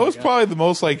like, oh, that was God. probably the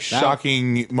most like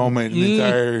shocking moment in the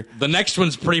entire. The next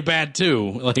one's pretty bad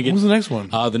too. Like, what was the next one?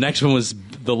 The next one was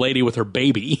the lady with her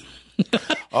baby.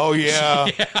 Oh yeah.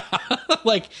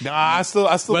 Like, nah, I still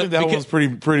think that one was pretty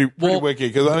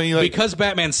wicked because I mean, like, because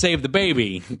Batman saved the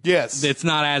baby. Yes, it's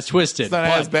not as twisted. It's not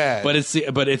as bad. But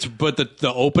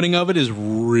the opening of it is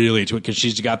really twisted because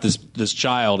she's got this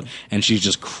child and she's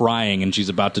just crying and she's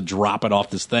about to drop it off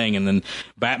this thing, and then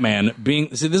Batman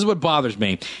this is what bothers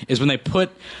me is when they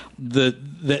put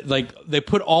they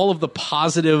put all of the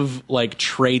positive like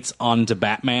traits onto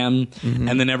Batman,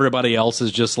 and then everybody else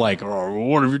is just like, oh,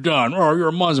 what have you done? Oh, you're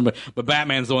a monster. But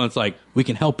Batman's the one that's like, we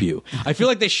can help you. I feel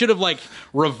like they should have like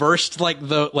reversed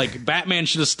Batman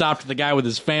should have stopped the guy with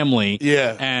his family,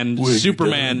 and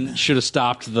Superman should have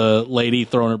stopped the lady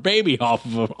throwing her baby off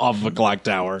of a clock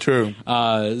tower. True.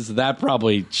 So that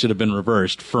probably should have been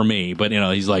reversed for me. But you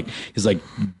know, he's like,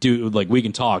 dude, like we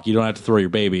can talk. You don't have to throw your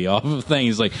baby off of a thing.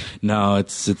 He's like, no,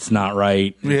 it's not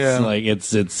right. Yeah, it's like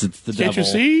it's the devil. Can't you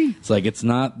see? It's like it's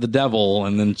not the devil,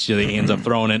 and then he ends up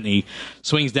throwing it, and he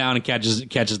swings down and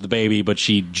catches the baby, but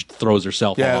she throws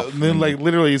herself off. Yeah, and then like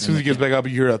literally as soon as he gets back up,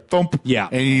 you hear a thump. Yeah,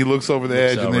 and he looks over the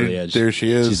edge, and there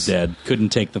she is. She's dead. Couldn't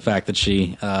take the fact that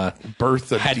she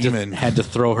birthed a demon. Had to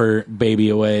throw her baby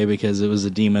away because it was a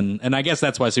demon, and I guess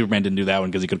that's why Superman didn't do that one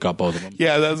because he could have caught both of them.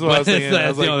 Yeah, that's what I was saying.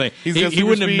 That's the only thing. He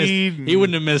wouldn't have missed. He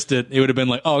wouldn't have missed it. It would have been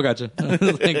like, oh, gotcha.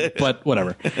 But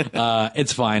whatever.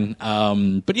 It's fine.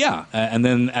 But yeah, and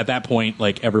then at that point,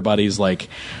 like everybody's like,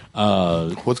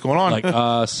 what's going on?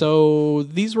 Like, so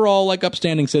these were all like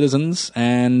upstanding citizens,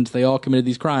 and they all committed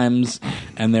these crimes,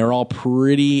 and they're all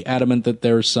pretty adamant that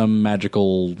there's some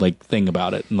magical like thing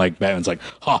about it. And like Batman's like,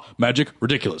 magic,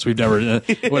 ridiculous. We've never,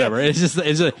 whatever. It's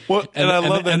well, and I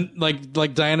love that. And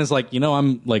like Diana's like,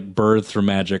 I'm like birthed through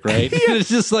magic, right? It's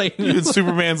just like, and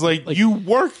Superman's like, you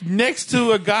work next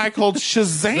to a guy called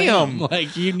Shazam.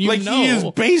 Like you like know. he is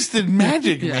based in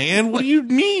magic, man. What do you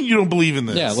mean you don't believe in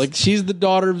this? Yeah, like she's the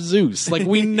daughter of Zeus. Like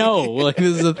we know, like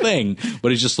this is a thing.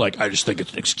 But he's just like, I just think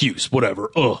it's an excuse.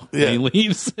 Whatever. Ugh. Yeah. And he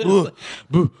leaves.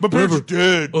 My parents are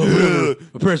dead.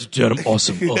 My parents are dead. I'm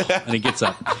awesome. And he gets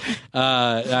up.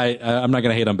 I'm not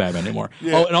gonna hate on Batman anymore.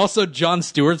 Yeah. Oh, and also Jon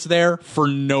Stewart's there for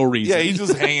no reason. Yeah, he's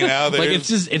just hanging out there. Like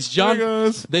it's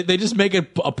John. They just make a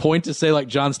point to say like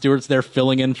Jon Stewart's there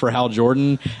filling in for Hal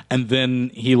Jordan, and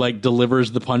then he like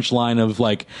delivers the punchline of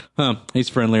like, he's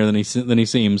friendlier than he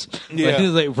seems. Yeah,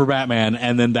 like, for Batman,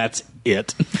 and then that's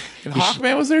it. And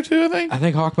Hawkman was there too, I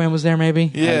think Hawkman was there, maybe.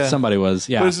 Yeah, somebody was.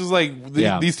 Yeah, but it's just like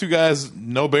these two guys,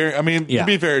 no bearing. I mean, to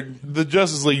be fair, the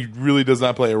Justice League really does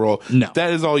not play a role. No,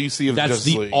 that is all you see of the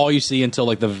Justice League. All you see until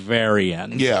like the very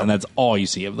end. Yeah, and that's all you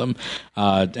see of them.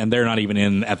 And they're not even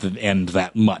in at the end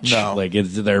that much. No, like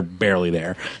they're barely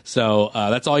there. So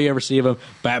that's all you ever see of him.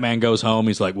 Batman goes home.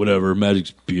 He's like, whatever,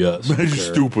 magic's BS. Magic's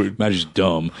stupid. Magic's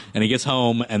dumb. And he gets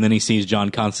home, and then he sees John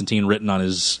Constantine written on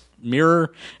his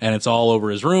mirror, and it's all over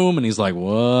his room, and he's like,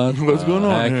 what's going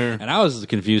on here? And I was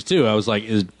confused too. I was like,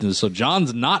 so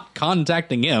John's not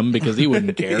contacting him because he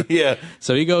wouldn't care. Yeah.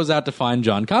 So he goes out to find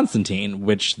John Constantine,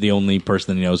 which the only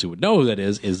person that he knows who would know who that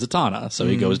is Zatanna. So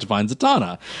he goes to find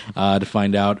Zatanna to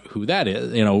find out who that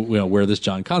is, where this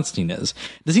John Constantine is.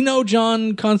 Does he know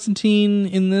John Constantine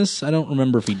in this? I don't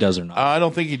remember if he does or not. I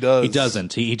don't think he does. He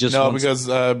doesn't. He just because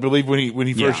I believe when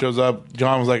he first shows up,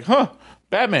 John was like, "Huh,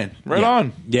 Batman, right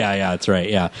on." Yeah, that's right.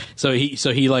 Yeah. So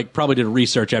he like probably did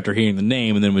research after hearing the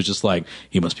name, and then was just like,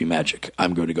 he must be magic.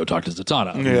 I'm going to go talk to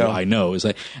Zatanna. Yeah. I know.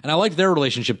 And I liked their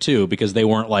relationship too, because they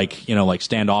weren't like like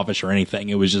standoffish or anything.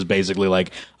 It was just basically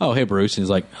like, oh hey Bruce, and he's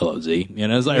like, hello Z.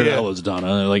 It's like, hello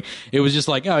Zatanna. Like it was just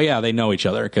like, oh yeah, they know each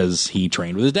other because he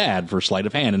trained with his dad for sleight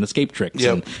of hand and escape tricks.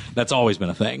 Yep. And that's always been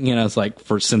a thing. It's like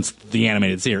since the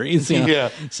animated series. Yeah.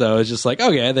 So it's just like,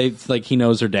 okay, he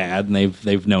knows her dad, and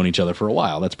they've known each other for a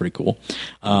while. That's pretty cool.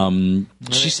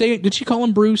 Did she call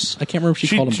him Bruce? I can't remember if she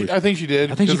called him Bruce. I think she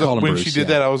did. I think she called him when Bruce. She did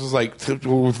that, I was just like,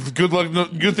 well, good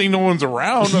luck. Good thing no one's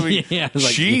around. I mean, yeah, like,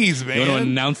 jeez, man. You want to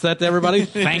announce that to everybody?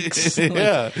 Thanks.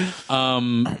 Yeah.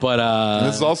 But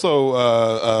this is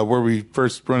also where we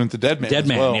first run into Deadman.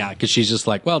 Deadman, as well. yeah, because she's just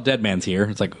like, well, Deadman's here.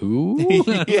 It's like, who?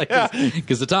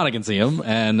 Because Zatanna can see him,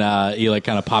 and he like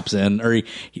kind of pops in, or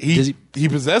he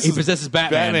possesses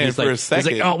Batman. He's for like, a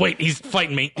second. He's like, oh wait, he's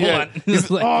fighting me. Hold on. He's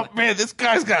like, oh man, this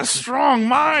guy's got a strong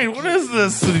mind. What is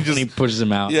this? And he pushes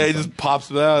him out. Yeah, he just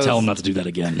pops it out. Tell him not to do that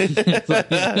again.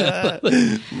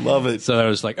 Love it. So I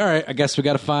was like, all right, I guess we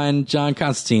got to find John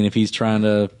Constantine if he's trying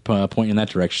to point in that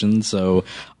direction. So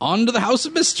on to the House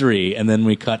of Mystery. And then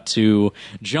we cut to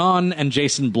John and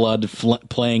Jason Blood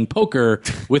playing poker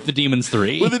with the Demons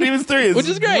 3. With the Demons 3. Which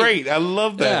is great. I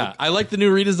love that. Yeah, I like the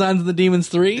new redesigns of the Demons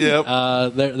 3. Yep.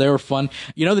 They were fun.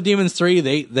 The Demons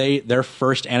 3, their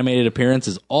first animated appearance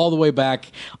is all the way back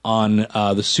on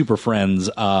the Super Friends,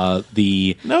 No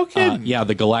kidding.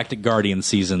 the Galactic Guardian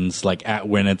seasons, like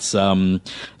when it's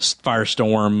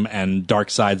Firestorm and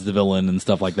Darkseid's the villain and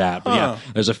stuff like that. But yeah,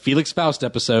 there's a Felix Faust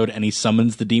episode, and he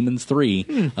summons the Demons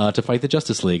 3 to fight the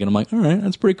Justice League, and I'm like, all right,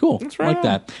 that's pretty cool. That's I like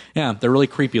that. Yeah, they're really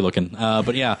creepy looking.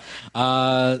 But yeah,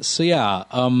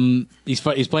 he's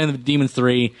playing the Demons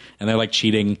 3, and they're like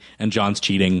cheating, and John's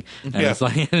cheating, and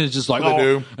it's just like,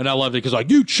 and I loved it because like,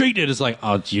 you cheated. It's like,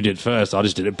 oh, you did first. I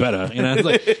just did it better. It's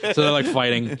like, so they're like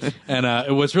fighting,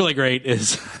 and what's really great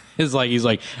is like he's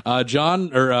like,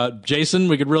 John or Jason,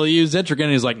 we could really use Etrigan.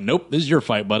 And he's like, nope, this is your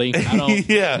fight, buddy. I don't.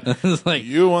 Yeah, it's like,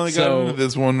 you only got into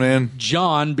this one, man.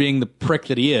 John, being the prick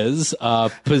that he is,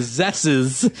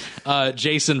 possesses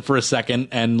Jason for a second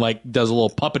and like does a little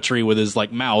puppetry with his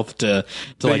like mouth to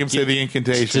make him say the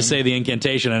incantation. To say the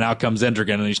incantation, and out comes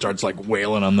Etrigan, and he starts like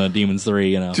wailing on the Demons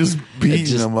 3. Just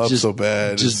beating them up so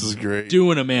bad. This is great.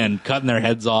 Doing them in, cutting their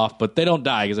heads off, but they don't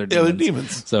die because they're demons. Yeah, they're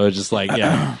demons. So it's just like,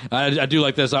 yeah, I do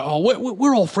like this. Oh,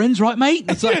 we're all friends, right, mate?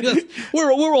 It's like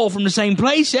we're all from the same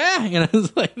place, yeah.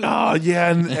 It's like, oh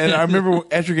yeah, and I remember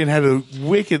Etrigan had a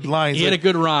wicked line. He had a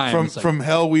good rhyme. From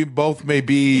hell we both may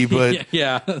be, but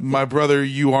yeah, my brother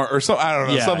you are, or so I don't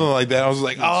know, something like that. I was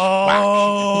like,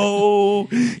 oh,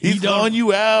 he's calling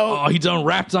you out. Oh, he done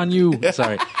rapped on you.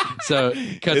 Sorry. So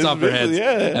cuts off their heads,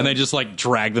 and they just like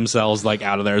drag themselves like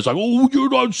out of there. It's like, oh, you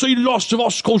don't see the last of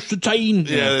us, Constantine.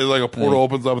 Yeah, like a portal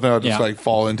opens up, and they'll just like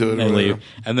fall into it. They leave,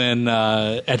 and then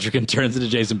Etrigan turns into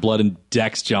Jason Blood and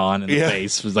decks John in the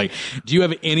face. It was like, do you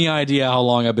have any idea how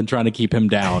long I've been trying to keep him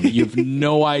down? You have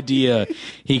no idea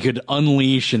he could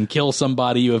unleash and kill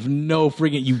somebody. You have no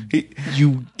freaking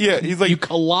he's like, you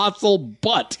colossal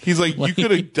butt. He's like, you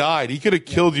could have died. He could have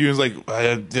killed you. He's like,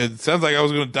 it sounds like I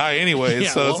was going to die anyway.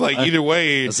 So it's like either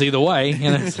way. It's either way.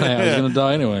 And it's like, I was going to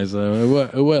die anyway, so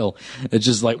it will. It's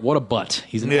just like, what a butt.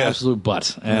 He's an absolute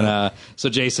butt. And so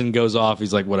Jason goes off.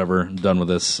 He's like, whatever, I'm done with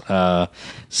this.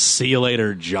 See you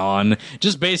later, John.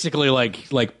 Just basically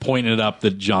like pointing it up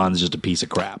that John's just a piece of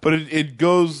crap. But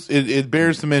it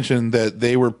bears to mention that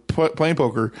they were playing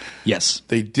poker. Yes.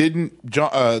 They didn't,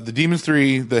 the Demons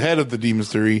 3, the head of the Demons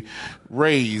 3,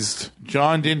 raised.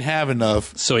 John didn't have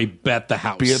enough. So he bet the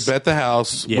house. He bet the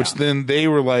house, which then they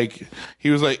were like, he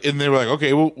was like, and they were like,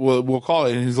 okay, we'll call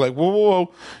it. And he's like,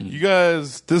 whoa. You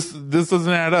guys, this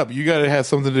doesn't add up. You got to have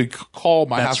something to call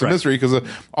my House of Mystery because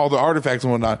of all the artifacts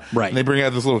and whatnot. Right. And they bring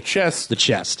out this little chest. The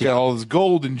chest. Got all this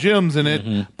gold and gems in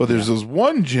it, but there's this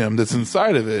one gem that's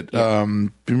inside of it. Yeah.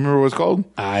 Do you remember what it's called?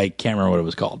 I can't remember what it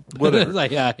was called. Whatever.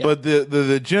 Like, yeah. But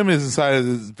the gem is inside of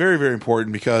it is very, very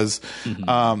important because,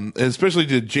 especially especially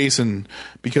to Jason,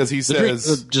 because he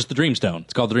says just the Dreamstone.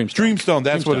 It's called the Dreamstone. Dreamstone.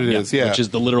 That's what it is. Yeah, which is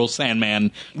the literal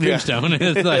Sandman Dreamstone.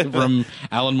 It's like from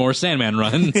Alan Moore's Sandman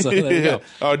run. So there you go.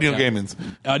 Oh, Neil Gaiman's.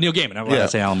 Neil Gaiman. I want to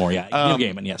say Alan Moore. Yeah, Neil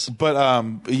Gaiman. Yes. But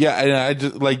yeah, and I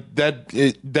just like that.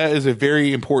 That is a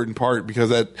very important part because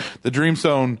that the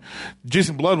Dreamstone,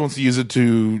 Jason Blood wants to use it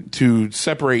to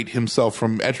separate himself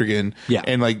from Etrigan. Yeah.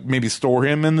 And like maybe store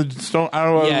him in the stone. I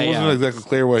don't know. It wasn't exactly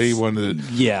clear what he wanted.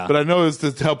 Yeah. But I know it's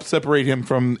to help separate him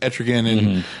from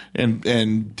Etrigan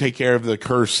and take care of the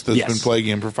curse that's been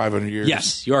plaguing him for 500 years.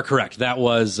 Yes, you are correct. That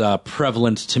was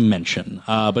prevalent to mention.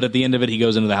 But at the end of it, he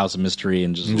goes into the House of Mystery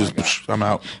and just I'm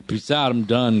out. Peace out. I'm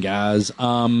done, guys.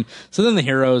 So then the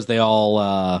heroes, they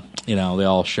all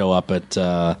show up at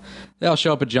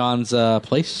John's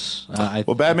place.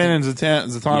 Batman and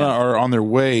Zatanna are on their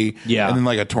way. Yeah. And then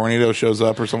like a tornado shows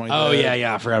up or something like that.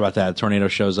 Yeah. I forgot about that. A tornado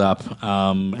shows up.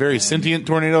 Very sentient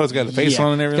tornado. It's got a face on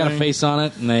it and everything. It's got a face on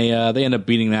it, and they end up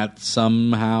beating that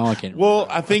somehow. I can't remember. Well,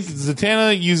 I think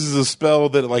Zatanna uses a spell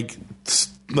that like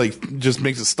just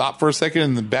makes it stop for a second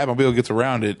and the Batmobile gets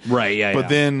around it. Right, yeah. But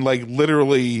then like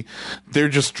literally they're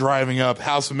just driving up,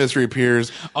 House of Mystery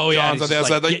appears. Oh yeah. John's on the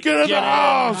outside like, get in the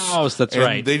house. That's and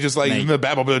right. They just like the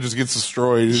Batmobile just gets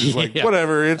destroyed. It's just like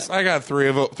whatever. I got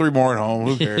three more at home.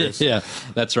 Who cares? Yeah.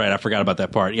 That's right. I forgot about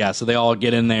that part. Yeah, so they all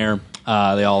get in there.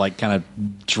 They all like kind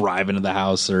of drive into the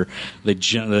house, or they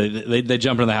jump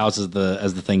into the house as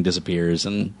the thing disappears,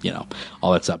 and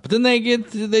all that stuff. But then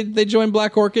they join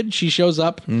Black Orchid. She shows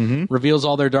up, reveals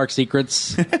all their dark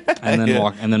secrets, and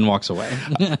then walks away.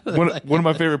 One of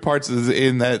my favorite parts is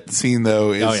in that scene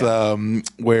though is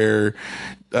where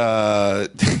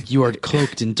you are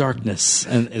cloaked in darkness,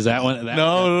 and is that one?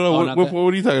 No. What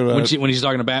are you talking about? When she's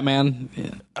talking to Batman.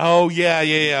 Yeah. Oh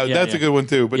yeah. That's a good one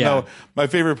too. But no, my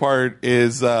favorite part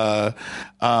is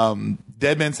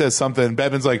Deadman says something.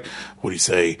 Batman's like, "What do you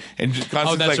say?" And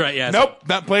Constantine's that's like, right. Yeah. Nope,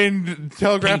 not playing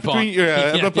telegraph between you.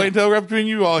 I'm not playing telegraph between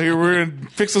you all here. We're gonna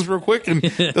fix this real quick and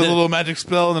does a little magic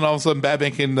spell, and then all of a sudden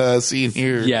Batman can see and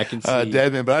hear. Yeah, I can see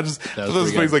Deadman. But I just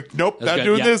those things like, "Nope, not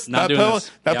doing this. Not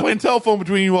playing telephone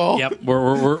between you all." Yep,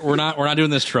 we're not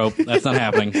doing this trope. That's not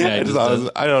happening. Yeah,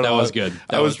 I don't know. That was good.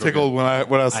 I was tickled when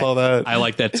I saw that. I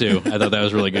like that too. I thought that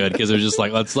was really good because it was just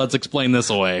like let's explain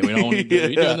this away. We don't need to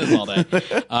be doing this all day.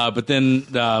 But then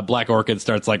Black Orchid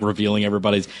starts like revealing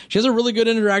everybody's. She has a really good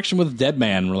interaction with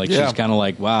Deadman. Where like she's kind of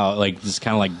like, wow, like just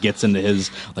kind of like gets into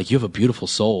his like, you have a beautiful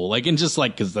soul, like, and just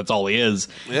like because that's all he is.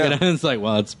 Yeah. It's like,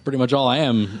 well, that's pretty much all I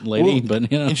am, lady.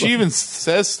 But and she even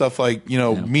says stuff like,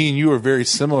 me and you are very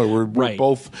similar. We're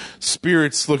both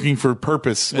spirits looking for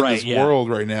purpose in this world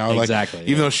right now. Exactly. Like,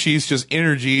 even though she's just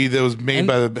energy that was made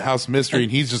by the House of Mystery,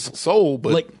 and he's just a soul.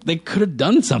 But like they could have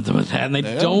done something with that, and they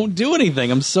don't do anything.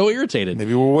 I'm so irritated.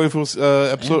 Maybe we'll wait for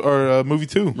episode or movie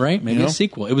 2, right? Maybe a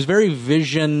sequel. It was very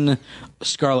Vision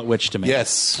Scarlet Witch to me.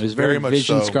 Yes, it was very much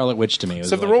Vision Scarlet Witch to me.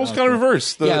 Except the roles kind of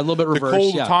reversed. A little bit reversed. The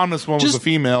cold autonomous one was a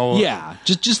female. Yeah,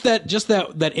 just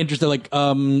that interest,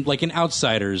 like in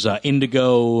Outsiders,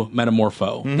 Indigo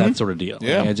Metamorpho, that sort of deal.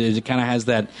 Yeah, like, it kind of has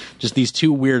that. Just these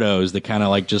two weirdos that kind of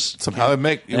like just somehow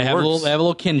they have a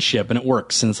little kinship, and it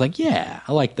works. And it's like, I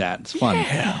like that. It's fun.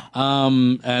 Yeah.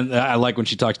 And I like when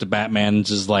she talks to Batman,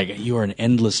 just like, you are an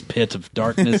endless pit of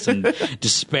darkness and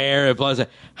despair.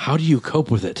 How do you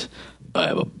cope with it? I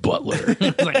have a butler.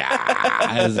 Like,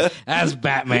 as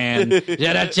Batman. Batman.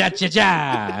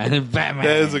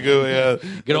 That is a good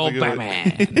one, Good old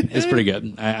Batman. It's pretty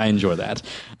good. I enjoy that.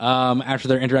 After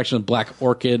their interaction with Black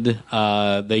Orchid,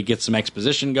 they get some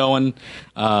exposition going.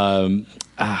 I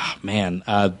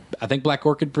think Black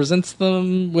Orchid presents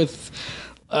them with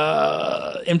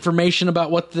information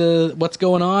about what's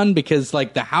going on, because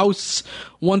like the house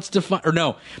wants to find, or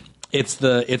no, it's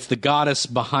the goddess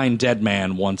behind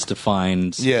Deadman wants to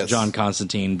find John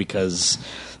Constantine because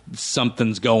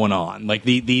something's going on. Like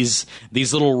these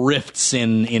little rifts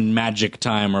in magic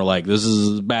time are like, this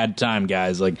is a bad time,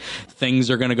 guys. Like things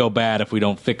are going to go bad if we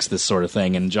don't fix this sort of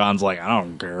thing. And John's like, I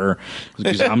don't care,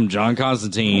 because I'm John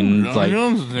Constantine.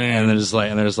 And they're just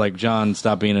like, John,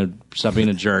 stop being a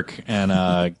jerk and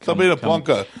stop being a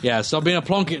plunker. Yeah, stop being a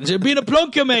plunker. Being a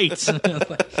plunker, mate.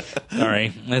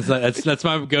 Sorry, that's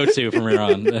my go-to from here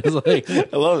on. It's like,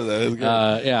 I love that. It's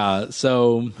good.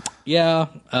 So Yeah,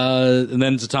 and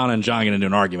then Zatanna and John get into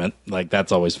an argument. Like,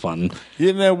 that's always fun.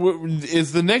 Yeah, now,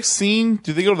 is the next scene,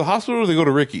 do they go to the hospital or do they go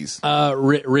to Ricky's?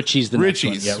 Richie's the next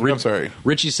one. Richie's. Yeah, I'm sorry.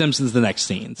 Richie Simpson's the next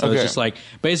scene. So Okay. it's just like,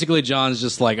 basically John's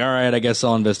just like, all right, I guess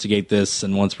I'll investigate this,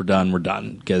 and once we're done,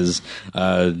 because,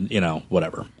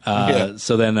 whatever. Yeah.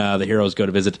 So then the heroes go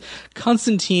to visit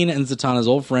Constantine and Zatanna's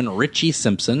old friend Richie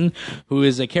Simpson, who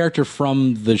is a character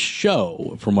from the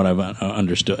show, from what I've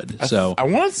understood. So I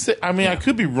want to say, I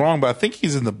could be wrong, but I think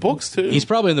he's in the books too. he's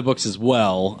probably in the books as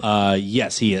well.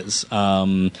 Yes, he is.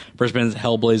 First appearance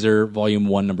Hellblazer, Volume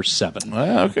 1, Number 7.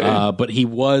 Okay. But he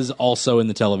was also in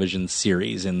the television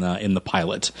series in the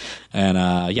pilot, and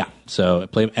so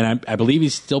I believe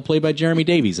he's still played by Jeremy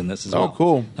Davies in this as well. Oh,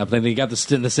 cool. I think they got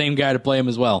the same guy to play him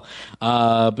as well.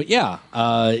 But yeah,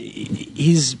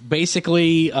 he's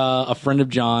basically a friend of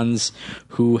John's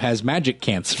who has magic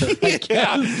cancer. I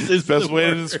guess, is Best the way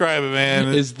to word. describe it,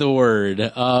 man. Is the word.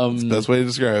 Best way to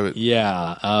describe it.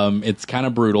 Yeah, it's kind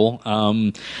of brutal.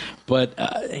 But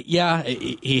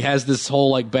he has this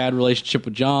whole like bad relationship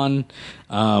with John,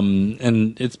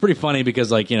 and it's pretty funny because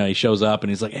he shows up and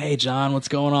he's like, "Hey, John, what's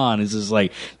going on?" He's just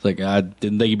like, "I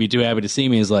didn't think you'd be too happy to see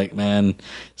me." He's like, "Man,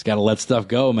 he's got to let stuff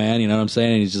go, man." You know what I'm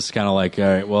saying? And he's just kind of like, "All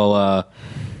right, well,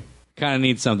 kind of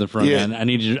need something from you. Man. I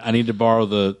need to borrow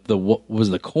the what was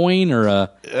it, the coin or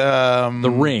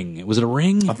the ring? Was it a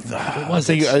ring? What was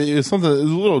it? It was something. It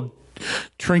was a little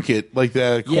trinket like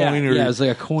that, coin. Yeah, or it was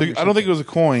like a coin. I don't think it was a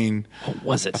coin. What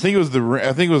was it? I think it was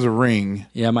I think it was a ring.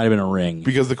 Yeah, it might have been a ring.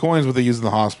 Because the coin's what they use in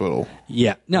the hospital.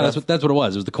 Yeah, no, that's what it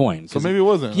was. It was the coin. So maybe it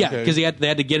wasn't. Yeah, Okay. because they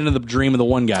had to get into the dream of the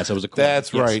one guy, so it was a coin.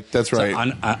 That's right. That's So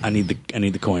right. I need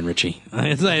the coin, Richie.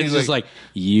 It's just like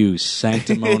you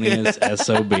sanctimonious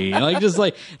SOB. It's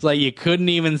like you couldn't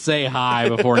even say hi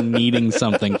before needing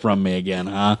something from me again,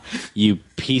 huh? You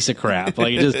piece of crap.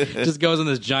 Like it just goes on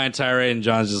this giant tirade, and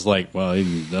John's just like, well,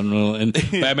 he doesn't really, and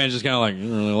Batman's just kind of like, he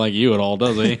doesn't really like you at all,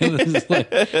 does he?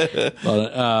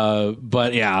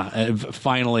 But yeah,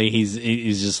 finally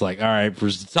he's just like, all right, for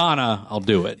Zatanna, I'll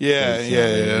do it.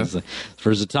 Yeah.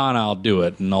 For Zatanna, I'll do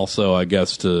it, and also I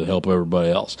guess to help everybody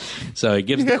else. So he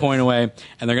gives the coin away,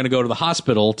 and they're going to go to the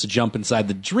hospital to jump inside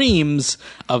the dreams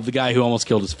of the guy who almost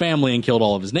killed his family and killed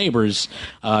all of his neighbors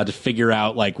to figure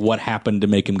out like what happened to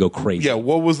make him go crazy. Yeah,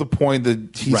 what was the point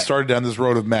that he started down this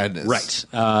road of madness? Right.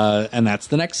 And that's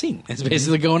the next scene. It's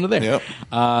basically going to there.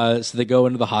 Yep. So they go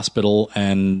into the hospital,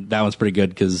 and that one's pretty good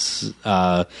because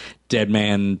dead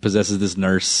man possesses this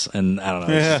nurse, and I don't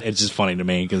know. It's just funny to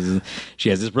me because she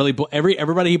has this really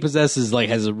everybody he possesses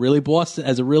has a really Boston,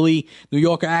 has a really New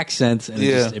Yorker accent, and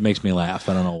it makes me laugh.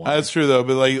 I don't know why. That's true though,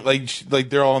 but like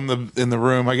they're all in the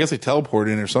room. I guess they teleport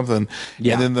in or something.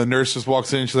 Yeah. And then the nurse just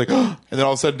walks in, and she's like, oh, and then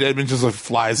all of a sudden Deadman just like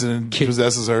flies in and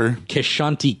possesses her.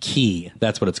 Kishanti Key.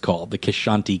 That's what it's called. The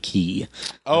Kishanti Key.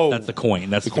 Oh, that's the coin.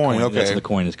 That's the coin. Okay, that's what the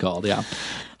coin is called. Yeah.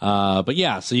 But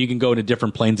yeah, so you can go into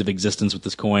different planes of existence with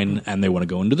this coin, and they want to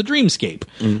go into the dreamscape.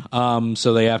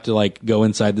 So they have to go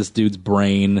inside this dude's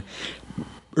brain,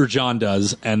 or John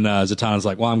does, and Zatanna's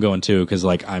like, well, I'm going too, because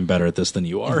I'm better at this than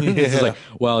you are. It's like,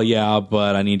 well, yeah,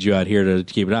 but I need you out here to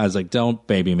keep it on. It's like, don't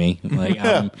baby me.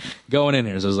 I'm going in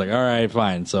here. So I was like, all right,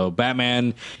 fine. So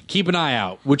Batman, keep an eye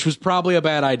out, which was probably a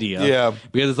bad idea. Yeah.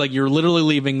 Because it's you're literally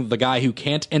leaving the guy who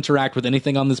can't interact with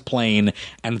anything on this plane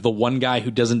and the one guy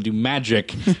who doesn't do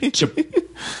magic to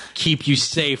keep you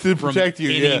safe from protect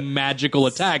you, any magical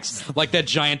attacks, like that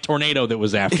giant tornado that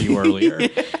was after you earlier.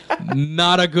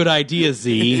 Not a good idea,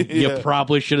 Z. You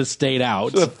probably should have stayed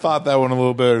out. Should have thought that one a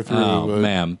little better through. Oh, but.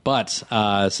 man. But,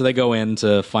 so they go in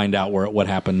to find out what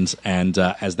happens, and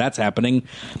as that's happening,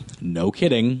 no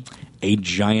kidding, a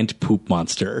giant poop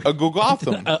monster. A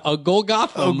Golgotham. A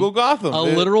Golgotham. A Golgotham. A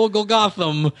literal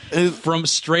Golgotham from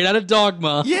straight out of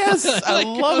Dogma. Yes, I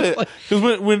love it.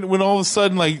 Because when all of a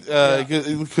sudden,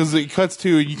 because it cuts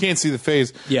to, you can't see the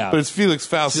face. Yeah. But it's Felix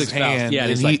Faust's hand. Yeah,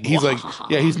 and he's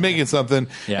he's making something.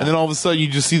 Yeah. And then all of a sudden, you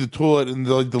just see the toilet, and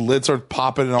the lid starts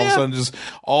popping, and all of a sudden, just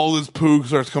all this poo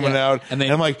starts coming out. And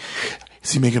I'm like,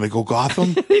 is he making a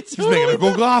Golgotham? He's making a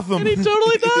Golgotham. And he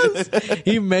totally does.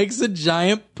 He makes a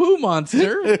giant poo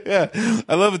monster. Yeah.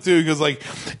 I love it too because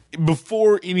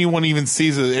before anyone even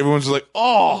sees it, everyone's just like,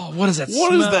 "Oh, what is that?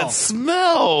 What is that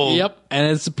smell?" Yep.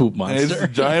 And it's a poop monster. And it's a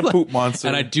giant poop monster.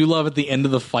 And I do love at the end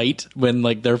of the fight when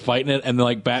like they're fighting it, and then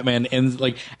like Batman ends,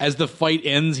 like as the fight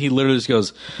ends, he literally just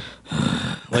goes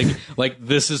like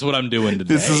this is what I'm doing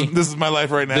today. This is my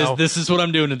life right now. This is what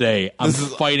I'm doing today. I'm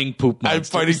fighting poop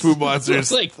monsters. I'm fighting poop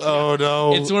monsters. Like, oh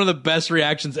no! It's one of the best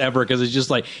reactions ever because it's just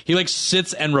like he like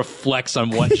sits and reflects on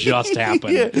what just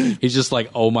happened. Yeah. He's just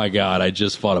like, oh my god, I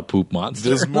just fought a poop monster.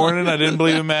 This morning I didn't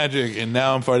believe in magic, and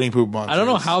now I'm fighting poop monsters. I don't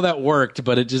know how that worked,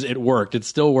 but it worked. It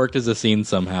still worked as a scene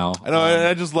somehow. I know, and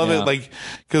I just love it, like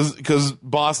because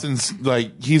Boston's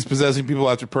like he's possessing people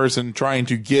after person, trying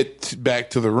to get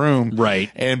back to the room,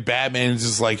 right? And Batman is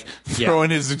just like throwing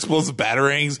his explosive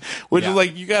batarangs, which is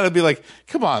like you got to be like,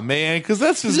 come on, man, because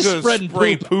that's just going to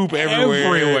spray poop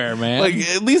everywhere, man. Like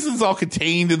at least it's all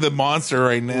contained in the monster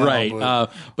right now, right?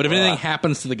 But if anything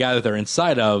happens to the guy that they're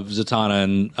inside of,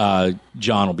 Zatanna and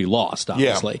John will be lost,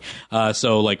 obviously.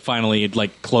 So like finally it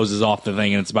like closes off the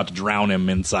thing and it's about to drown him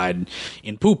inside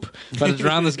in poop. About to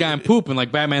drown this guy in poop, and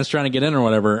like Batman's trying to get in or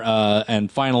whatever.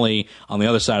 And finally on the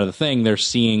other side of the thing, they're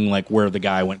seeing like where the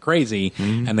guy went crazy,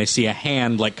 and they see a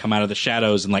hand like come out of the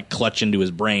shadows and like clutch into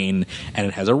his brain, and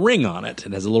it has a ring on it.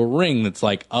 It has a little ring that's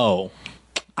like, oh,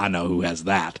 I know who has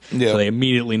that. So they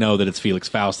immediately know that it's Felix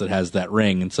Faust that has that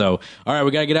ring. And so, all right,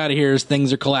 we got to get out of here.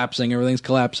 Things are collapsing. Everything's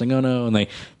collapsing. Oh, no. And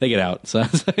they get out. So,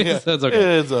 so it's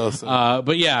okay. It's awesome.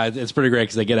 But yeah, it's pretty great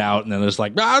because they get out and then they're just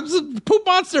like, it's a poop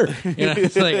monster. You know,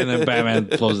 it's like, and then Batman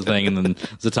closes the thing, and then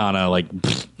Zatanna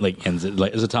like ends it.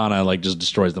 Like Zatanna like just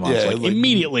destroys the monster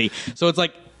immediately. So it's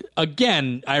like,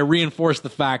 again, I reinforce the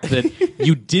fact that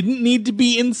you didn't need to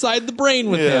be inside the brain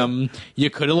with him. You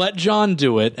could have let John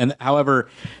do it. And however,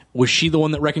 was she the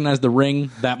one that recognized the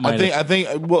ring? That might. I think.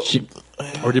 Well,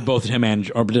 or did both him and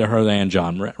her and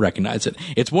John recognize it?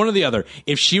 It's one or the other.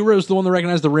 If she was the one that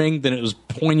recognized the ring, then it was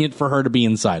poignant for her to be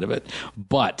inside of it.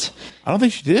 But I don't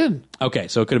think she did. Okay,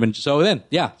 so it could have been. So then,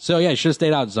 you should have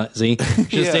stayed out. Z should have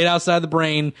stayed outside the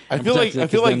brain. I feel like I need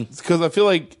to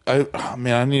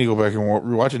go back and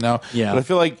rewatch it now. Yeah, but I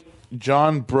feel like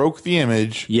John broke the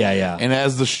image. Yeah. And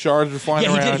as the shards were flying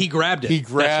around, he grabbed it. He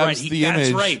grabs the image.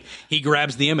 That's right. He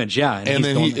grabs the image. Yeah, and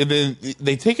then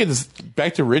they take it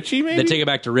back to Richie. Maybe they take it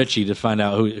back to Richie to find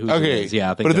out who. Okay. It is.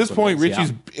 Yeah, I think but at this point,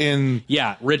 Richie's in.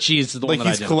 Yeah, Richie's the one that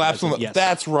he's collapsed on the. Yes.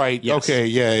 That's right. Yes. Okay.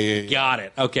 Yeah. Got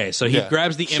it. Okay, so he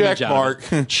grabs the image. Check mark.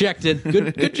 Checked it.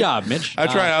 Good job, Mitch. I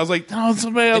tried. I was like, no,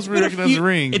 somebody else recognized the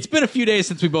ring. It's been a few days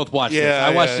since we both watched it.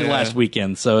 I watched it last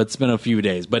weekend, so it's been a few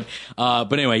days. But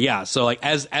anyway, yeah. So like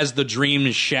as the dream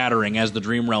is shattering, as the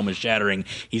dream realm is shattering,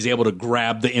 he's able to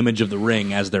grab the image of the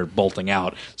ring as they're bolting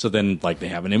out. So then, like, they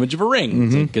have an image of a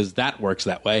ring because that works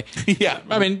that way. Yeah,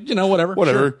 I mean, whatever.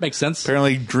 Sure, makes sense.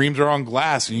 Apparently, dreams are on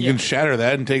glass, and you can shatter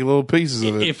that and take little pieces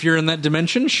of it. If you're in that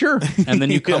dimension, sure, and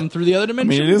then you come through the other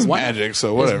dimension. I mean, it is magic,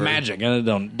 so whatever. It's magic, and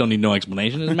I don't need no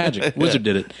explanation. It's magic. Wizard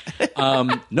did it.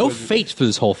 No Fate through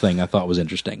this whole thing. I thought was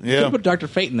interesting. Yeah, could put Dr.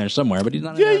 Fate in there somewhere, but he's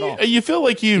not in there at all. You feel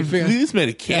like you just made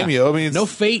a cameo. I mean, it's, no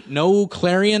Fate, no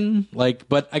Clarion,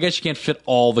 but I guess you can't fit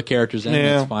all the characters in.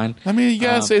 That's fine. I mean, you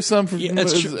gotta save some for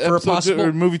for a possible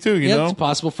or movie too. You know, it's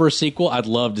possible for a sequel. I'd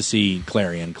love to see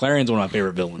Clarion. Clarion's one of my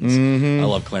favorite villains. I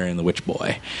love Clarion the Witch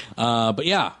Boy. But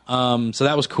yeah, so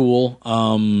that was cool.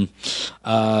 So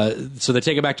they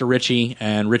take it back to Richie,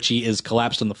 and Richie is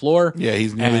collapsed on the floor. Yeah,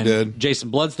 he's nearly dead. Jason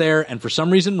Blood's there, and for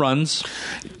some reason runs.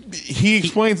 He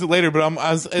explains it later, but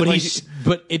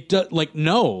it does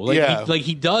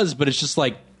he does, but it's just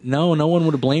like. No one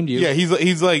would have blamed you. Yeah,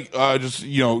 he's like, I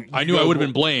knew I would have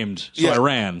been blamed, so I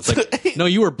ran. It's like, no,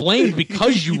 you were blamed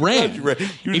because you ran.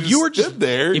 If you were just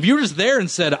there and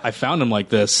said, I found him like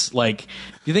this, like,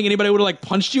 do you think anybody would have like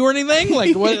punched you or anything?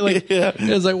 Like what? Like it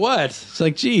was like what? It's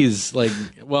like, geez, like,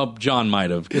 well, John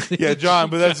might have. Yeah, John,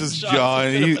 but that's just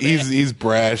John. He's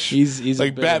brash. He's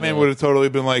like Batman would have totally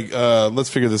been like, let's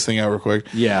figure this thing out real quick.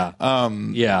 Yeah.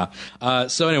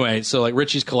 So anyway, like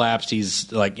Richie's collapsed.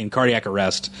 He's like in cardiac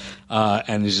arrest.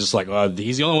 And he's just like,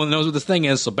 he's the only one that knows what this thing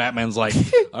is. So Batman's like,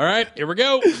 all right, here we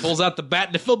go. Pulls out the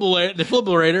bat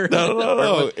defibrillator.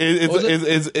 No.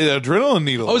 It's an adrenaline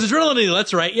needle. Oh, it's an adrenaline needle.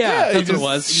 That's right. Yeah, that's what it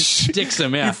was. He just sticks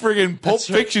him. Yeah, he friggin' Pulp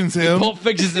Fictions him. Pulp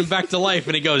Fictions him back to life,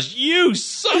 and he goes, "You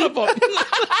son of a!"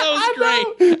 That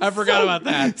was great. I forgot about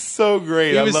that. So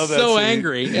great. I love that. So scene.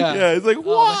 angry. Yeah. Yeah. It's like,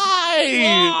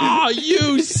 why? Oh,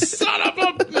 you son of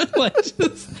a!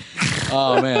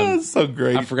 Oh man, that's so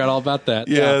great. I forgot all about that.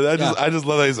 Yeah, I just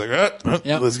love that. He's like,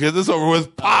 let's get this over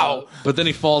with. Pow! But then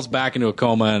he falls back into a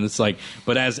coma, and it's like,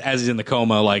 but as he's in the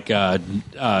coma, like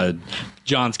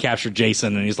John's captured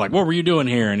Jason, and he's like, "What were you doing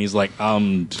here?" And he's like,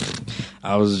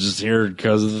 I was just here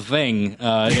because of the thing.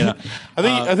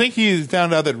 I think he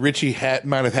found out that Richie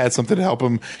might have had something to help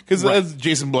him because that's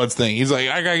Jason Blood's thing. He's like,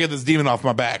 I gotta get this demon off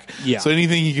my back. Yeah. So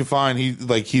anything he can find,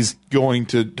 he's going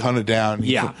to hunt it down.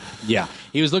 Yeah.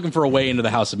 He was looking for a way into the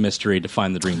House of Mystery to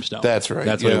find the Dreamstone. That's right.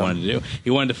 That's what he wanted to do. He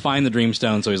wanted to find the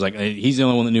Dreamstone, so he's like, he's the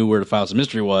only one that knew where the House of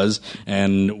Mystery was,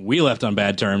 and we left on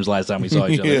bad terms last time we saw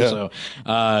each other.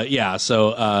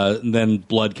 So, then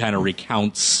Blood kind of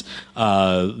recounts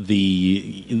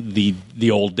the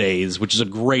old days, which is a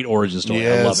great origin story.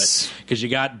 Yes. I love it because you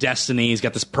got Destiny. He's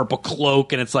got this purple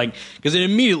cloak, and it's like because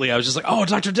immediately I was just like, oh,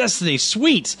 Dr. Destiny,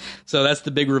 sweet. So that's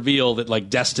the big reveal that like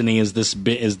Destiny is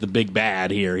the big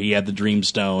bad here. He had the Dreamstone,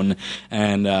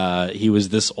 and he was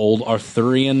this old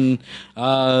Arthurian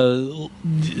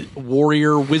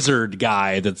warrior wizard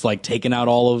guy that's like taken out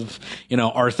all of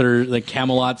Arthur, like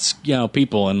Camelot's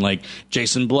people, and like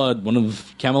Jason Blood, one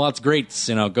of Camelot's greats,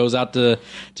 goes out to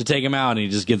take him out, and he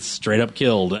just gets straight up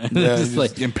killed. Yeah, he's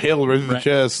like impaled right in the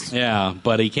chest. Yeah,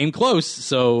 but he came close,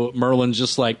 so Merlin's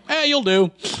just like, you'll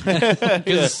do,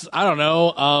 because I don't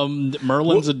know,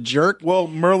 Merlin's a jerk. Well,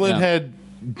 Merlin had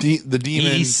the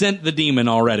demon. He sent the demon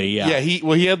already. Yeah.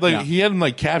 He had him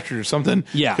like captured or something.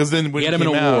 Yeah. Because then when he had him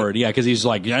in a ward. Yeah. Because he's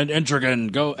like,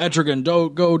 Etrigan,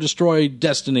 go destroy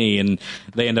Destiny, and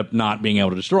they end up not being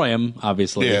able to destroy him,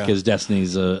 obviously, because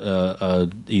Destiny's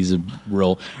he's a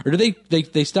real. Or do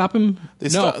they stop him?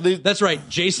 That's right.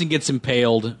 Jason gets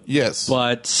impaled. Yes,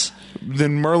 but.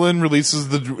 Then Merlin releases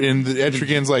the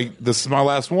Etrigan's like, this is my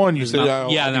last one. You said,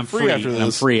 and I'm free after this.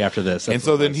 I'm free after this. And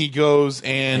so then he goes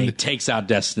and he takes out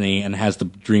Destiny and has the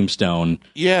Dreamstone.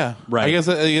 Yeah, right. I guess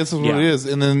that's what it is.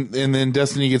 And then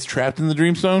Destiny gets trapped in the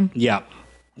Dreamstone. Yeah.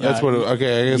 That's what. I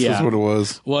guess that's what it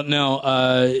was. Well,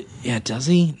 no. Does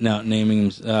he? No,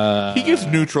 naming him. He gets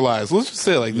neutralized. Let's just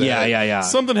say it like that. Yeah.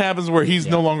 Something happens where he's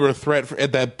no longer a threat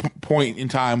at that point in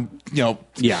time.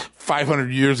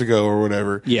 500 years ago or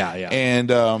whatever. Yeah. And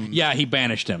he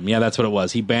banished him. Yeah, that's what it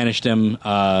was. He banished him.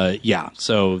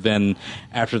 So then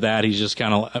after that, he's just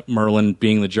kind of Merlin,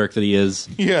 being the jerk that he is.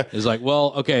 Yeah. Is like,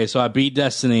 well, okay, so I beat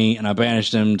Destiny and I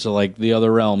banished him to like the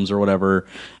other realms or whatever,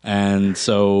 and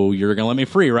so you're gonna let me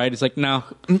free, right? It's like, no.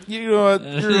 You know what?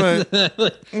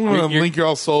 I'm gonna link your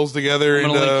all souls together. I'm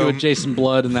gonna link you with Jason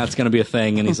Blood, and that's gonna be a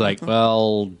thing. And he's like,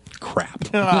 well, crap.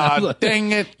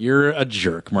 Dang it. You're a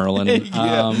jerk, Merlin.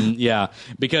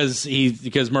 Because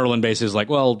Merlin basically is like,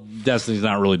 well, Destiny's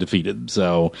not really defeated,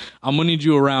 so I'm gonna need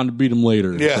you around to beat him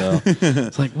later. Yeah. So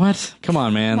it's like, what? Come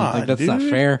on, man. That's not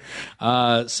fair.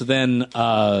 So then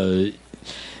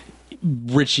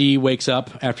Richie wakes up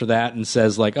after that and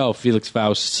says like, oh, Felix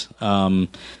Faust,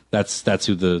 that's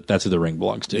who the ring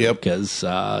belongs to. Yep. Because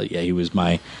he was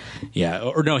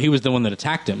he was the one that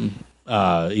attacked him.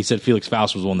 He said Felix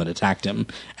Faust was the one that attacked him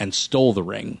and stole the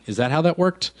ring. Is that how that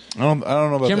worked? I don't know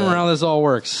about that. Can't remember how this all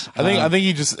works. I think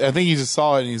he just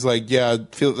saw it and he's like, yeah,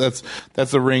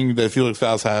 that's the ring that Felix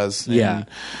Faust has. And,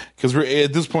 because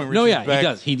at this point, he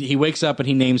does. He wakes up and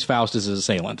he names Faust as his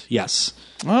assailant. Yes.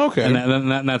 Oh, okay.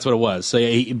 And that's what it was. So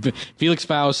Felix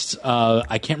Faust.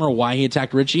 I can't remember why he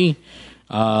attacked Richie.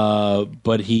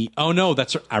 But I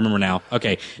remember now.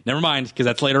 Okay, never mind, because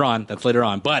that's later on.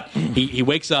 But he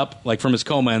wakes up like from his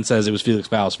coma and says it was Felix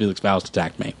Faust. Felix Faust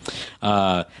attacked me.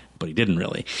 But he didn't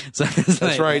really. So,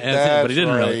 that's right. But he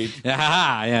didn't really.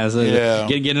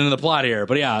 Getting into the plot here.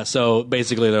 But so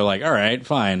basically they're like, all right,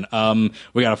 fine.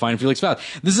 We got to find Felix Faust.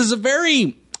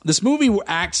 This movie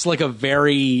acts like a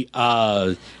very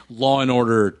Law and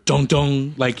Order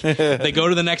dong. Like they go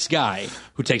to the next guy,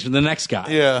 who takes him to the next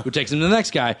guy, who takes him to the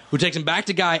next guy, who takes him back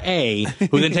to guy A,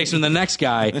 who then takes him to the next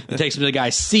guy, who takes him to guy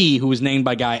C, who was named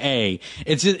by guy A.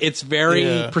 It's very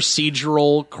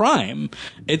procedural crime.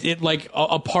 It like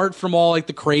apart from all like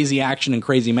the crazy action and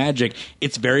crazy magic,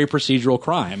 it's very procedural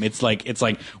crime. It's like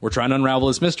we're trying to unravel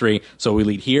this mystery, so we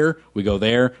lead here, we go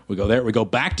there, we go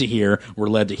back to here, we're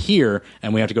led to here,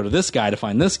 and we have to go to this guy to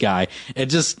find this guy. It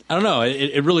just, I don't know,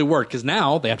 it really worked, because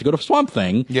now they have to go to Swamp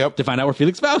Thing to find out where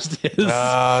Felix Faust is.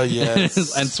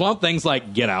 Yes. And Swamp Thing's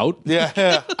like, get out.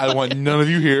 Yeah. I want none of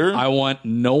you here. I want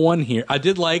no one here. I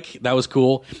did like, that was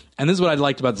cool. And this is what I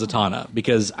liked about Zatanna,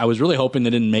 because I was really hoping they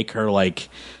didn't make her like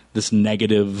this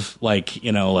negative,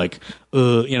 because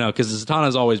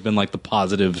Zatanna's always been like the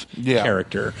positive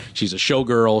character. She's a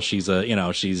showgirl.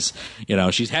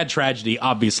 She's had tragedy,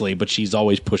 obviously, but she's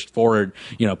always pushed forward,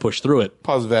 pushed through it.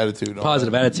 Positive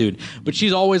attitude. But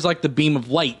she's always like the beam of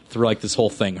light through like this whole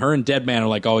thing. Her and Deadman are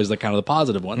like always like kind of the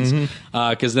positive ones.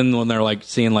 Because then when they're like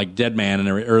seeing like Deadman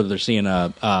or they're seeing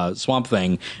a Swamp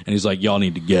Thing, and he's like, y'all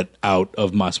need to get out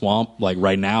of my swamp like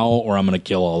right now, or I'm going to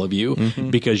kill all of you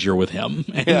because you're with him.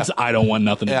 And Yeah. I don't want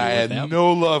nothing to do I with had him.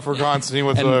 no love for Constantine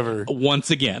whatsoever.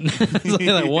 Once again,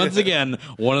 once again,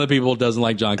 one of the people doesn't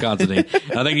like John Constantine.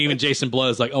 I think even Jason Blood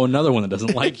is like, oh, another one that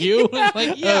doesn't like you.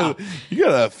 Like, yeah, You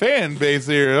got a fan base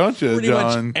here, don't you, pretty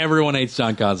John? much everyone hates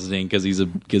John Constantine because he's a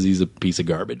piece of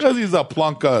garbage. Because he's a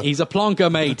plunker. He's a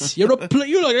plonker, mate. You're like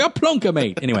a plonker,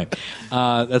 mate. Anyway,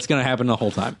 that's going to happen the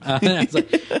whole time. It's like,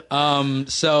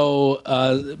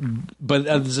 but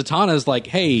Zatanna's like,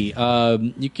 hey,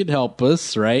 you could help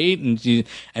us, right? And he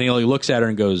looks at her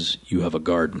and goes, you have a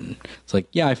garden. It's like,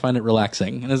 yeah, I find it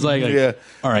relaxing. And it's like Yeah.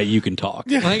 all right, you can talk.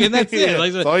 Like, and that's it. Yeah,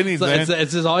 Like, that's all he needs, man.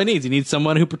 It's just all he needs. He needs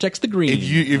someone who protects the green. If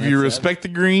you respect the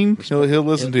green, he'll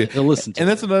listen to you. He'll listen to and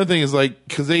you. that's another thing is like,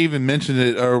 because they even mentioned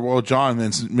it, or well, John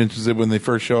mentions it when they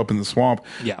first show up in the swamp.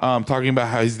 Yeah. Talking about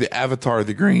how he's the avatar of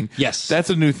the green. Yes. That's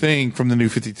a new thing from the New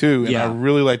 52, and Yeah. I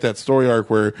really like that story arc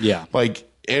where Yeah.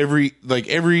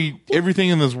 everything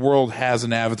in this world has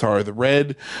an avatar. The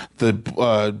red, the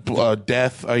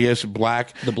death, I guess,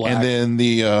 black, The black. and then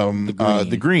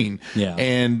the green. Yeah.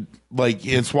 And like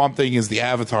in Swamp Thing is the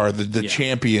avatar, the Yeah.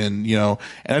 champion, and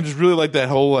I just really like that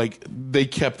whole, like, they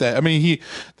kept that. I mean,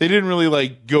 they didn't really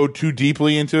like go too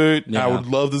deeply into it. Yeah. I would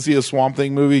love to see a Swamp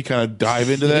Thing movie kind of dive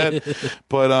into that.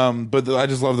 but I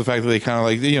just love the fact that they kind of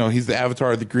like, he's the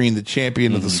avatar of the green, the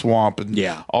champion of the swamp, and Mm-hmm.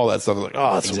 Yeah. all that stuff. Like,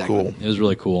 oh, that's so cool. It was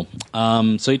really cool.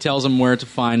 So he tells him where to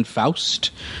find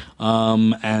Faust.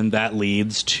 And that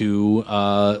leads to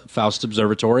Faust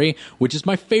Observatory, which is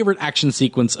my favorite action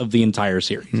sequence of the entire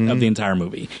series, of the entire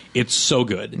movie. It's so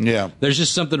good. Yeah. There's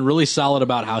just something really solid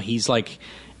about how he's like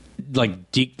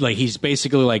he's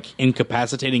basically like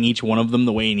incapacitating each one of them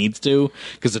the way he needs to,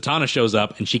 because Zatanna shows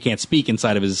up and she can't speak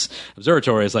inside of his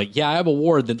observatory. It's like, yeah, I have a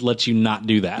ward that lets you not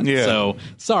do that. Yeah. So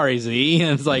sorry, Z.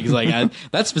 And it's like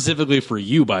that's specifically for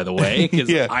you, by the way, because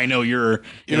Yeah. I know you're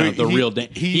the real.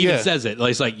 He even yeah. says it.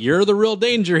 He's like, you're the real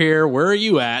danger here. Where are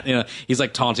you at? He's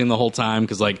like taunting the whole time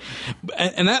because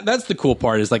and that's the cool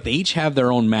part is like they each have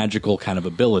their own magical kind of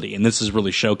ability, and this is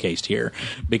really showcased here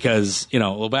because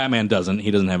Batman doesn't.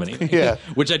 He doesn't have anything. Yeah.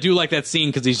 Which I do like that scene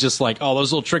because he's just like, oh,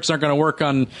 those little tricks aren't going to work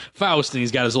on Faust, and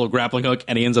he's got his little grappling hook,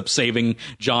 and he ends up saving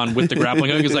John with the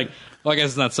grappling hook. He's like, well, I guess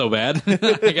it's not so bad. I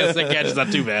guess that catch is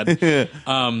not too bad.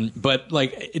 But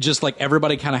like, just like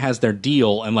everybody kind of has their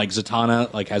deal, and like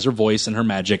Zatanna like has her voice and her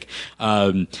magic,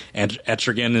 and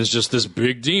Etrigan is just this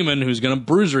big demon who's going to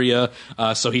bruiser you.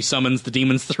 So he summons the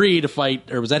Demons 3 to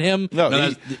fight, or was that him? No,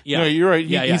 you're right.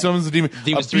 He summons the demon.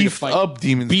 Demons 3 to beefed fight. up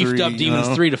Demons 3. Beefed up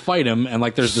Demons 3 to fight him, and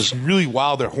like there's this Really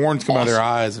wild. Their horns come out of their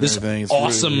eyes and this everything. It's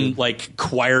awesome really good. like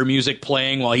choir music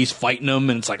playing while he's fighting them,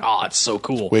 and it's like, oh, it's so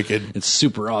cool, Wicked. It's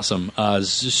super awesome,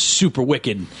 it's just super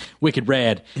wicked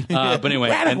rad. But anyway,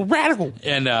 radical.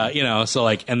 And so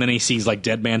like, and then he sees like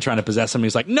Dead Man trying to possess him.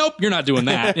 He's like, nope, you're not doing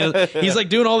that. He's like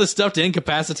doing all this stuff to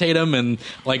incapacitate him, and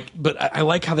like, but I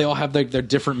like how they all have their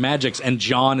different magics. And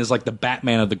John is like the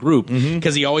Batman of the group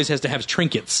because he always has to have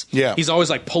trinkets. Yeah. He's always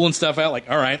like pulling stuff out. Like,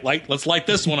 all right, let's light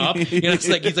this one up. It's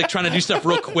like he's like trying to do stuff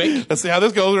real quick. Let's see how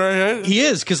this goes, right? He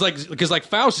is because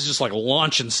Faust is just like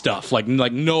launching stuff like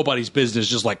nobody's business,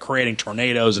 just like creating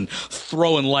tornadoes and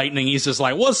throwing lightning. He's just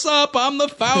like, "What's up? I'm the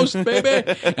Faust,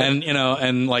 baby."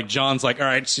 and like John's like, "All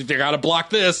right, so they got to block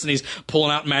this," and he's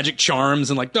pulling out magic charms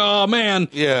and like, "Oh man,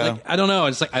 Yeah." Like, I don't know.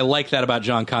 It's like I like that about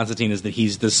John Constantine is that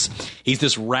he's this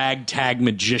ragtag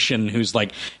magician who's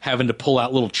like having to pull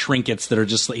out little trinkets that are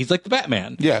just he's like the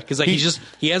Batman. Yeah. because like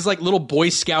he has like little Boy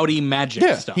Scouty magic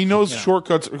stuff. He knows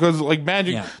shortcuts because like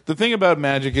magic. Yeah. The thing about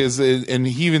magic is, and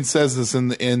he even says this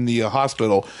in the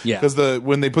hospital. Yeah. Because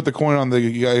when they put the coin on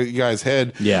the guy's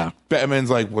head. Yeah. Batman's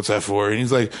like, "What's that for?" And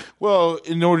he's like, "Well,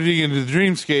 in order to get into the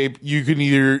dreamscape, you can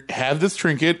either have this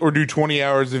trinket or do 20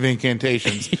 hours of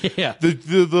incantations." Yeah. The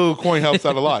little coin helps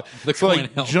out a lot. The so coin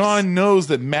like helps. John knows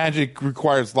that magic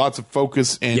requires lots of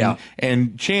focus and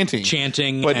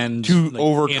chanting. But and, to like,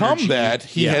 overcome energy. that,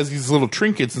 he Yeah. has these little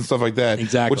trinkets and stuff like that.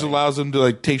 Exactly. Which allows him to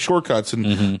like take shortcuts. And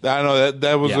I don't know,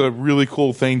 that was Yeah. a really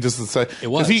cool thing just to say. It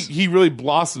was. Because he really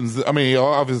blossoms. I mean, he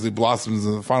obviously blossoms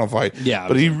in the final fight. Yeah.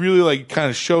 But he really like kind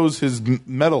of shows his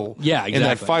metal Yeah, in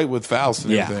that exactly. fight with Faust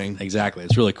and everything. Exactly.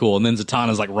 It's really cool. And then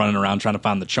Zatanna's like running around trying to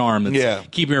find the charm that's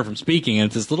keeping her from speaking. And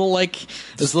it's this little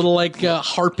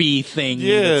harpy thing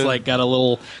that's like got a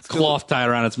little cloth tied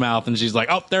around its mouth. And she's like,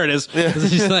 "Oh, there it is." Yeah.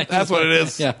 She's like, That's what it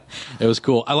is. Yeah, it was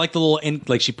cool. I like the little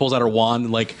like she pulls out her wand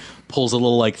and like pulls a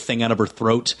little like thing out of her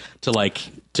throat to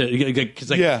because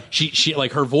like she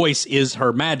like her voice is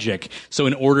her magic. So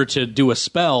in order to do a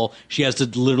spell, she has to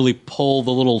literally pull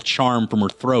the little charm from her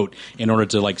throat in order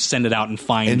to like send it out and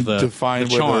find the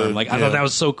charm. I thought that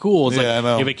was so cool. It's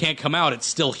like if it can't come out, it's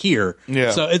still here.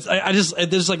 Yeah. So it's I just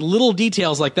there's like little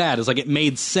details like that. It's like it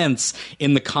made sense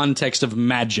in the context of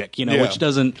magic, which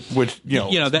doesn't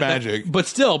that magic. But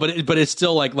it's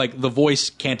still like the voice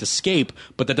can't escape.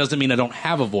 But that doesn't mean I don't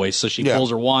have a voice. So she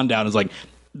pulls her wand out and is like,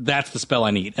 that's the spell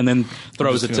I need, and then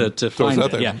throws it to find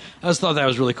it. Yeah, I just thought that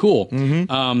was really cool.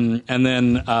 And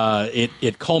then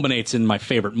it culminates in my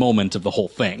favorite moment of the whole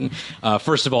thing.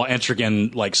 First of all,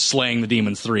 Etrigan like slaying the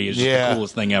demons 3 is just the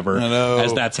coolest thing ever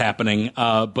as that's happening.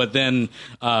 But then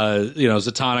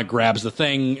Zatanna grabs the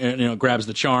thing, grabs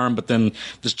the charm, but then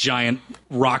this giant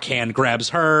rock hand grabs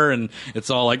her, and it's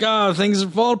all like, things are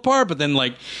falling apart. But then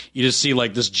like you just see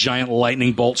like this giant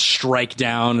lightning bolt strike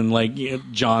down, and like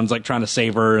John's like trying to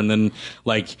save her. And then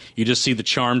like you just see the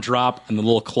charm drop and the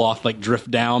little cloth like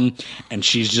drift down, and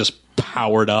she's just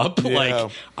powered up.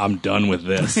 Like, I'm done with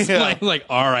this. Like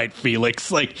all right,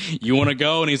 Felix, like you want to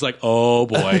go? And he's like, oh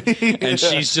boy. And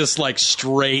she's just like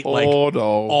straight like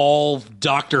all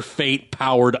Dr. Fate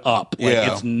powered up.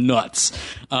 Like it's nuts.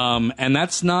 And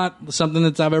that's not something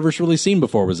that I've ever really seen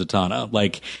before with Zatanna.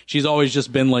 Like she's always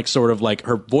just been like sort of like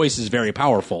her voice is very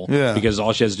powerful because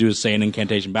all she has to do is say an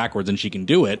incantation backwards and she can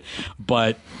do it.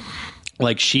 But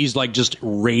like she's like just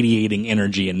radiating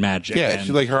energy and magic. Yeah, and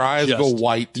she like her eyes go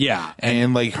white. Yeah,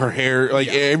 and like her hair, like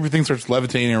everything starts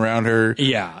levitating around her.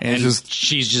 Yeah, and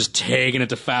she's just taking it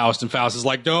to Faust, and Faust is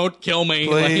like, "Don't kill me,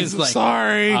 please, like,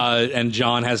 sorry." And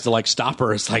John has to like stop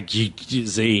her. It's like,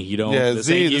 Z, you don't. Yeah, this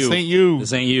Z, ain't you. This ain't you.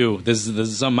 This ain't you. This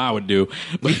is something I would do.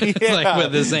 But it's like,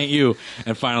 but this ain't you.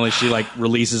 And finally, she like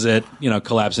releases it.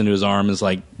 Collapses into his arm. Is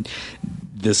like,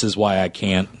 this is why I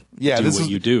can't. Do what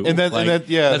you do, and that's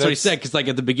what he said. Because like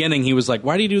at the beginning, he was like,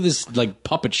 "Why do you do this like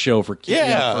puppet show for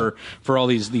kids? For all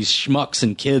these schmucks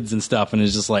and kids and stuff?" And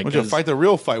it's just like, "Why don't you fight the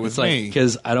real fight with me?"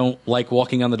 Because I don't like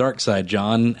walking on the dark side,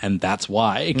 John, and that's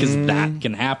why. Because that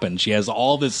can happen. She has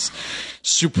all this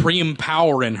supreme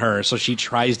power in her, so she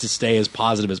tries to stay as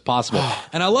positive as possible.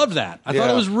 And I loved that. I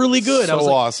thought it was really good. So I was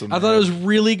like, awesome. I thought it was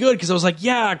really good because I was like,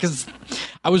 because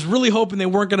I was really hoping they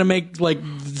weren't going to make like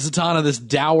Zatanna this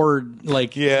dour,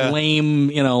 like lame,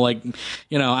 I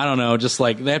don't know, just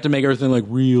like they have to make everything like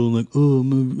real, like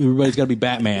everybody's got to be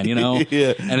Batman,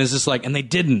 And it's just like, and they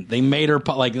didn't. They made her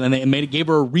like, and they gave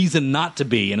her a reason not to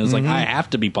be, and it was like, I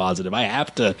have to be positive. I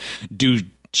have to do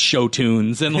show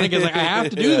tunes, and like it's like I have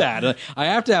to do that. I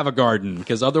have to have a garden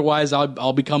because otherwise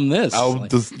I'll become this. I'll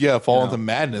just fall into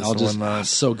madness. I'll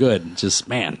just so good, just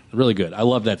man, really good. I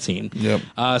love that scene. Yep.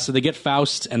 So they get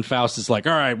Faust, and Faust is like,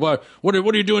 "All right, what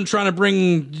are you doing trying to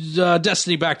bring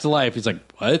Destiny back to life?" He's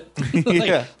like, "What?"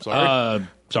 Like, sorry.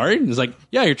 Sorry? And he's like,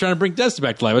 yeah, you're trying to bring Destiny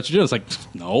back to life. What you doing? It's like,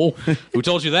 no. Who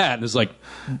told you that? And it's like,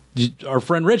 our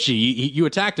friend Richie, you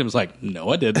attacked him. It's like, no,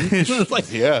 I didn't. It's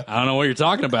like, I don't know what you're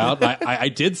talking about. I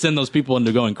did send those people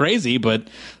into going crazy, but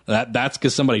that's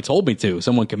because somebody told me to.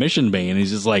 Someone commissioned me. And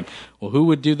he's just like, well, who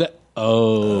would do that?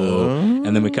 And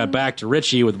then we cut back to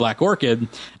Richie with Black Orchid,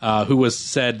 who was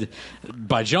said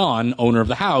by John, owner of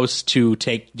the house, to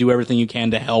do everything you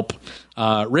can to help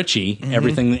Richie,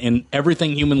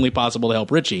 everything humanly possible to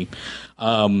help Richie.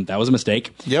 That was a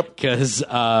mistake. Yep. Because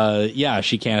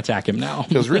she can't attack him now.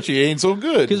 Because Richie ain't so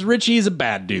good. Because Richie's a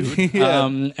bad dude.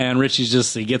 And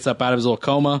Richie's he gets up out of his little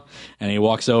coma and he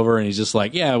walks over and he's just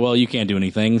like, yeah, well, you can't do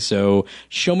anything, so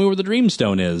show me where the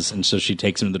Dreamstone is. And so she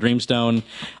takes him to the Dreamstone.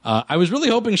 I was really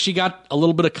hoping she got a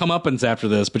little bit of comeuppance after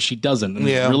this, but she doesn't. And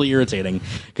it's really irritating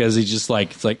because he's just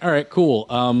like, it's like, all right, cool.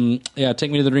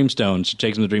 Take me to the Dreamstone. She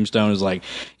takes him to the Dreamstone. Is like,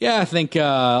 I think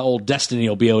old Destiny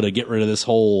will be able to get rid of this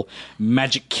whole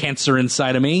magic cancer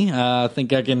inside of me. I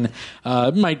think I can.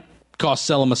 It might cost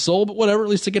sell him a soul, but whatever. At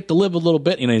least I get to live a little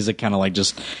bit. He's like kind of like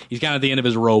he's kind of at the end of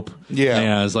his rope.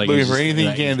 It's like looking for anything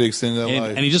he can to extend that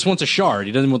life. And he just wants a shard.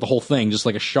 He doesn't want the whole thing. Just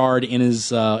like a shard in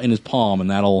his palm, and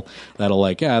that'll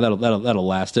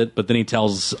last it. But then he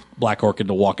tells Black Orchid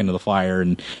to walk into the fire,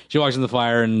 and she walks into the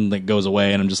fire and like goes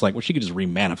away. And I'm just like, well, she could just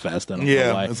remanifest. I don't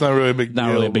know why. It's not really a big deal.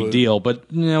 Not really a big deal, but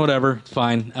whatever. It's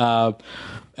fine.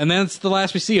 And then it's the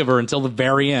last we see of her until the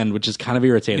very end, which is kind of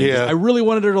irritating. Yeah. I really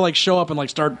wanted her to like show up and like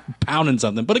start pounding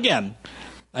something, but again,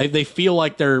 they feel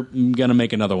like they're gonna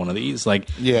make another one of these. Like,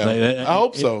 I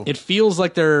hope so. It feels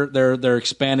like they're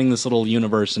expanding this little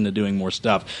universe into doing more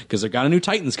stuff because they've got a new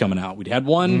Titans coming out. We had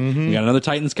one, we got another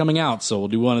Titans coming out, so we'll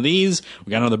do one of these.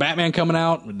 We got another Batman coming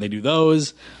out. They do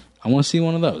those. I want to see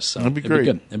one of those. So That'd be it'd great. Be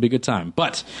good. It'd be a good time.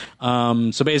 But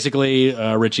so basically,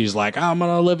 Richie's like, I'm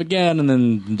gonna live again, and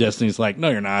then Destiny's like, no,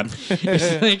 you're not.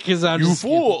 Because I'm You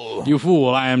fool. You fool!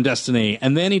 I am Destiny.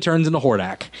 And then he turns into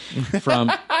Hordak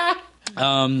from.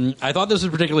 I thought this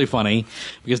was particularly funny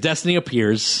because Destiny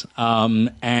appears,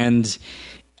 and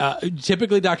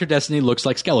typically Dr. Destiny looks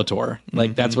like Skeletor.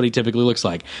 Like, that's what he typically looks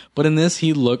like. But in this,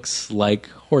 he looks like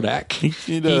Hordak.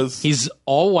 He does. He's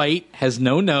all white, has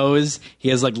no nose. He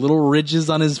has, like, little ridges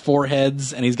on his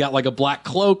foreheads, and he's got, like, a black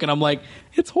cloak. And I'm like,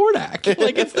 it's Hordak.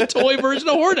 Like, it's the toy version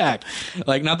of Hordak.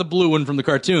 Like, not the blue one from the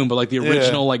cartoon, but, like, the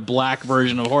original, like, black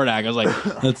version of Hordak. I was like,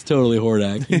 that's totally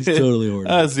Hordak. He's totally Hordak.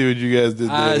 I see what you guys did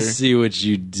there. I see what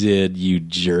you did, you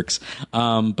jerks.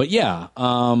 But yeah,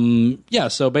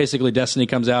 so basically Destiny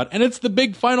comes out, and it's the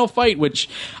big final fight, which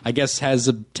I guess has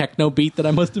a techno beat that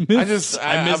I must have missed.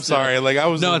 I'm sorry. Like, I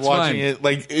was it's watching fine. it.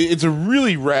 Like, it's a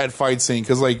really rad fight scene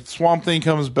because, like, Swamp Thing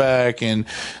comes back and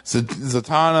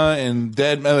Zatanna and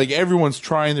Deadman, like, everyone's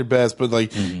trying their best, but,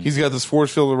 like, he's got this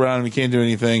force field around him. He can't do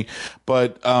anything.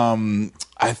 But,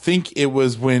 I think it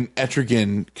was when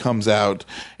Etrigan comes out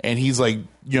and he's like,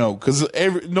 you know, because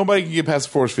nobody can get past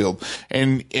the force field,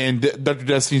 and Dr.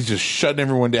 Destiny's just shutting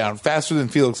everyone down faster than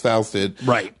Felix Faust did.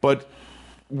 Right. But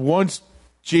once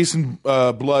Jason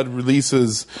Blood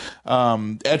releases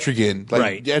Etrigan, like,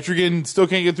 Right. Etrigan still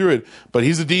can't get through it, but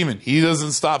he's a demon. He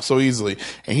doesn't stop so easily,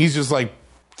 and he's just like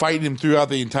fighting him throughout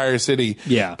the entire city.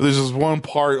 Yeah. But there's this one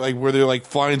part like where they're like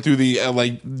flying through the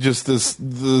like just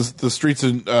the streets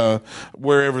and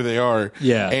wherever they are.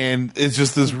 Yeah. And it's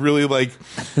just this really like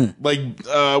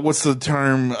what's the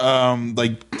term?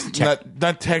 Like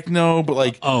not techno, but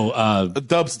like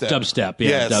dubstep. Dubstep,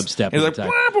 yeah, dubstep. And it's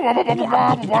like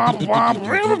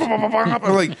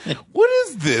I'm like, what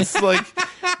is this? Like,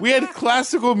 we had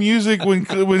classical music when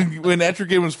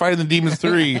Etrigan was fighting the Demons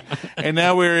 3, and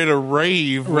now we're at a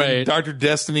rave when Right. Dr.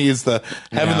 Destiny is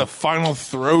having the final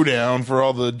throwdown for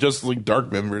all the Justice League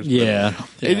Dark members. Yeah.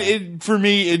 It for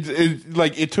me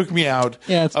it took me out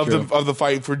it's of true. the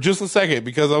fight for just a second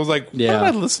because I was like, what am I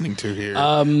listening to here?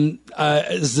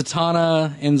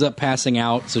 Zatanna ends up passing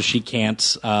out, so she can't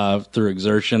through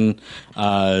exertion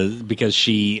because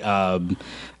she.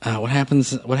 What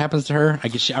happens to her? I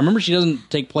remember she doesn't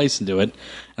take place into it,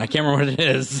 and I can't remember what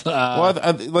it is. Well,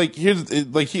 like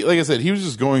I said, he was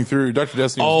just going through. Dr.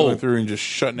 Destiny was going through and just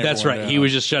shutting. That's everyone right. down. He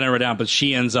was just shutting her down, but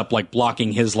she ends up like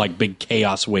blocking his like big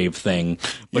chaos wave thing.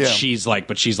 But she's like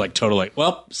totally like,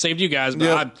 well, saved you guys,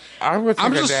 but I'm gonna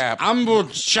take a nap. I'm gonna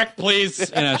check,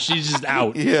 please. You know, she's just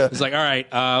out. Yeah. It's like, all right,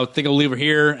 I think I'll leave her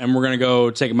here, and we're gonna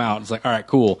go take him out. It's like, all right,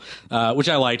 cool. Which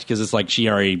I liked because it's like she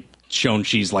already shown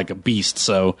she's like a beast,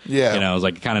 so you know, it's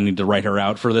like kind of need to write her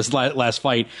out for this last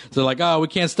fight. So they're like, oh, we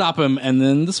can't stop him, and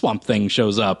then the Swamp Thing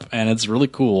shows up, and it's really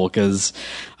cool because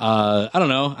I don't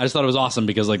know, I just thought it was awesome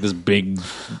because like this big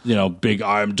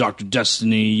I'm Dr.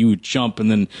 Destiny, you chump, and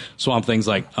then Swamp Thing's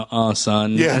like,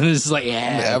 son, and it's just like, The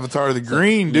Avatar of the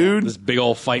Green, dude. this big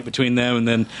old fight between them, and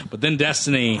then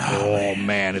Destiny, oh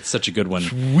man, it's such a good one.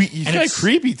 He's kind of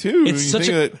creepy too. It's such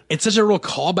a real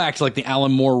callback to like the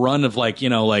Alan Moore run of like, you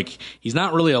know, like he's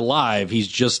not really alive. He's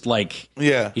just like,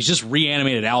 he's just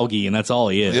reanimated algae, and that's all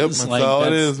he is. Yep, that's like, all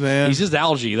it is, man. He's just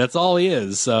algae. That's all he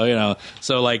is. So, you know,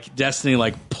 like Destiny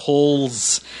like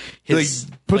pulls his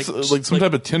puts like some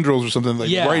type of tendrils or something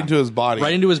right into his body.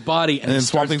 Right into his body. And then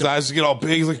Swamp Thing's eyes just get all big.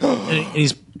 He's like, and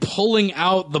he's pulling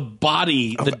out the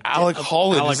body of Alec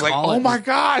Holland. It's like, oh my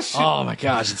gosh. Oh my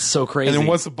gosh, it's so crazy. And then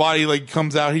once the body like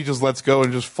comes out, he just lets go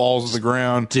and just falls to the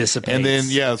ground. Dissipates. And then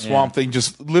Swamp Thing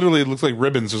just literally, it looks like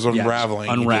ribbons just unraveling.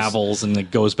 Unravels and it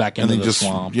goes back into the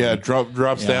swamp. Yeah,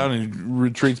 drops down and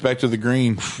retreats back to the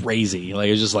green. Crazy. Like,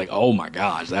 it was just like, oh my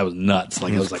gosh, that was nuts.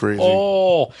 Like, it was like, crazy.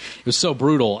 It was so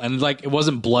brutal. And like, it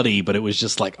wasn't bloody, but it was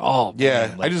just like, oh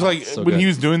man. I just like, so when good. he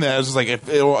was doing that, I was just like, I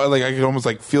could almost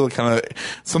like feel it kind of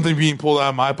something being pulled out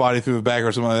of my body through the back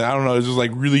or something like that. I don't know. It was just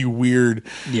like really weird.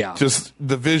 Yeah. Just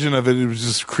the vision of it was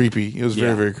just creepy. It was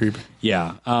very, very creepy.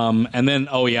 Yeah. And then,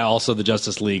 also the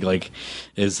Justice League, like,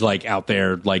 is like out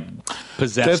there, like,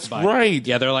 possessed That's right.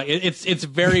 Yeah, they're like, it's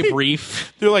very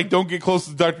brief. They're like, don't get close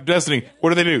to Dr. Destiny.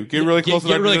 What do? Get really close to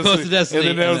Dr. really close to Destiny.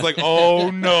 And then I was like, oh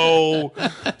no,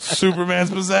 Superman's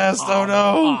possessed. Oh no.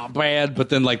 Oh, bad. But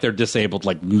then, like, they're disabled,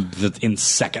 like, in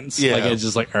seconds. Yeah. Like, it's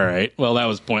just like, all right, well, that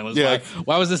was pointless. Yeah. Like,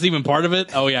 why was this even part of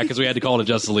it? Oh, yeah, because we had to call it a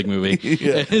Justice League movie.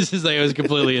 Yeah. It's just like, it was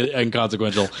completely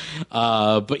inconsequential.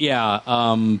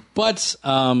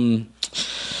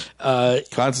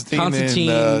 Constantine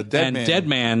and Deadman.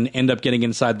 Deadman end up getting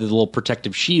inside the little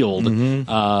protective shield.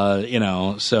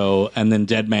 Mm-hmm. So and then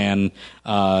Deadman,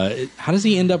 how does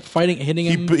he end up hitting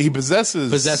him? He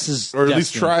possesses, or at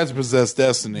least Destiny. tries to possess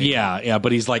Destiny. Yeah,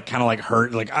 but he's like kind of like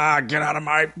hurt, like get out of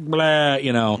my blah,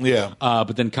 Yeah.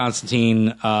 But then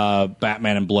Constantine,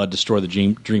 Batman, and Blood destroy the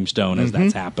Dreamstone as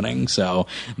that's happening. So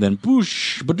then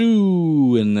boosh,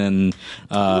 badoo, and then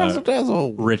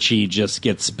Razzle-dazzle. Richie just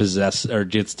gets possessed or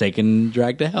gets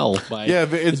dragged to hell by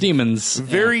the demons.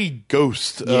 Very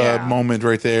Ghost Yeah. moment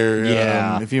right there.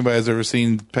 Yeah. If anybody has ever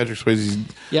seen Patrick Swayze's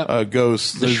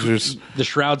Ghost, The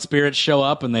Shroud spirits show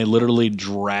up and they literally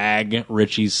drag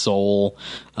Richie's soul.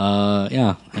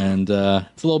 And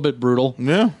it's a little bit brutal.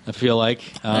 Yeah. I feel like.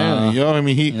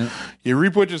 You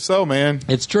reap what you sow, man.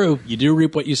 It's true. You do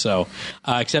reap what you sow.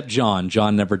 Except John.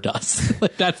 John never does.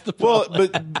 That's the problem.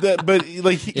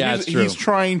 He's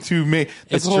trying to make.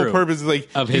 That's It's the whole true. purpose. Like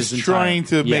Of he's his trying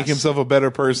to make yes. himself a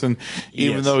better person,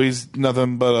 even Yes. though he's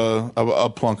nothing but a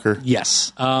plunker.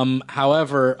 Yes.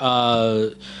 However,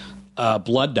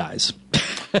 Blood dies.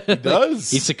 He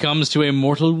does. He succumbs to a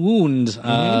mortal wound,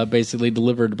 basically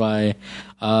delivered by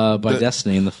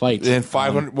Destiny in the fight. And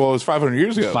 500. Well, it was 500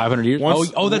 years ago. 500 years.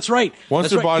 That's right. Once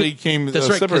That's their right. body came That's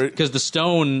right, separate, because the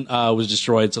stone was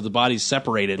destroyed, so the body's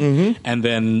separated, and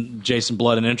then Jason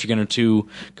Blood and Etrigan are two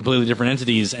completely different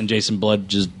entities, and Jason Blood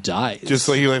just dies. just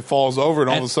like he falls over, and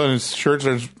all of a sudden his shirt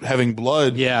starts having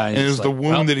blood. Yeah, and and it was it's the like,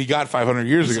 wound well, that he got 500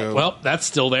 years ago. well, that's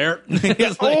still there.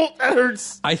 It's like- oh, that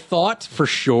hurts. I thought for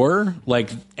sure, like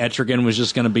Etrigan was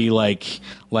just going to be like,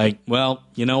 well,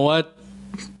 you know what?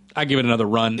 I give it another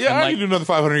run. Yeah, I can do another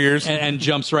 500 years. and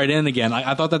jumps right in again.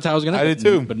 I thought that's how it was going to. I did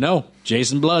too. but no,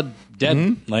 Jason Blood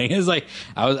dead. Like it's like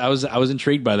I was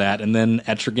intrigued by that, and then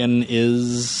Etrigan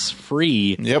is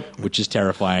free. Yep. which is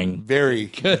terrifying. Very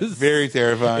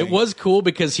terrifying. It was cool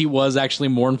because he was actually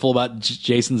mournful about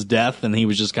Jason's death, and he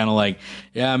was just kind of like,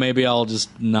 yeah, maybe I'll just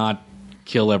not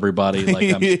kill everybody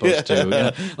like I'm supposed to. You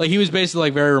know? Like he was basically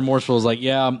like very remorseful. Was like,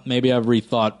 yeah, maybe I've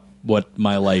rethought what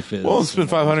my life is. Well, it's been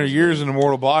 500 years in a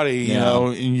mortal body, you know,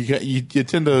 and you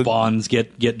tend to bonds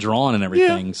get drawn and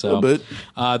everything. Yeah, so a little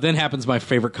bit. Then happens my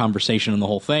favorite conversation in the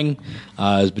whole thing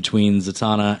is between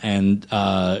Zatanna and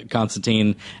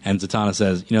Constantine, and Zatanna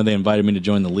says, they invited me to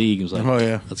join the league. He was like, Oh,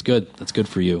 yeah. that's good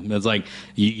for you. It's like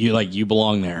you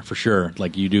belong there for sure,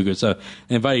 like you do good. So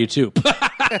they invited you too.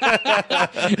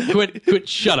 quit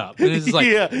shut up. And it's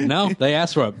like, no, they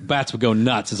asked for it. Bats would go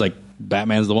nuts. It's like,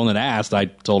 Batman's the one that asked. I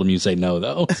told him you say no,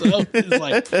 though. So it's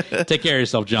like, take care of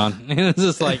yourself, John. And it's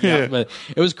just like, but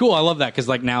it was cool. I love that because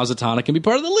like now Zatanna can be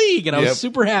part of the league, and I was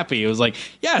super happy. It was like,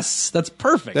 yes, that's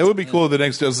perfect. That would be cool. The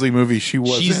next Justice League movie,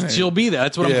 she'll be there.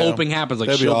 That's what I'm hoping happens. Like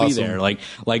That'd be she'll be awesome. there.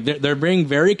 Like they're being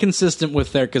very consistent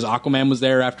with their because Aquaman was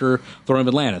there after Throne of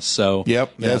Atlantis. So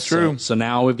that's true. So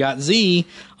now we've got Z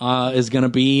is going to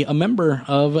be a member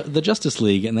of the Justice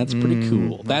League, and that's pretty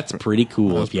cool. That's pretty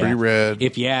cool. That's pretty rad.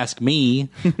 If you ask me,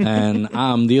 and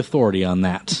I'm the authority on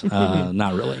that.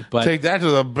 Not really, but Take that to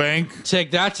the bank.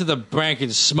 take that to the bank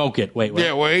and smoke it. Wait.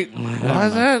 Yeah, wait. Why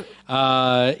is that?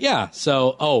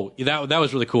 So, that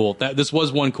was really cool. This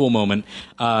was one cool moment.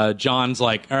 John's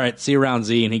like, all right, see you around,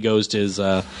 Z, and he goes to his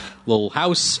little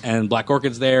house, and Black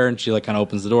Orchid's there, and she like kind of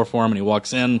opens the door for him, and he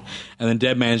walks in, and then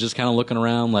Deadman's just kind of looking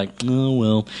around like, oh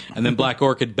well, and then Black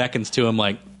Orchid beckons to him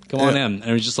like, come on in,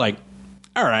 and he's just like,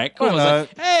 all right, cool. Why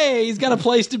It's like, not? hey, he's got a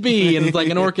place to be, and it's like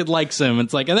an orchid likes him.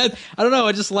 It's like, and that I don't know,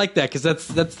 I just like that because that's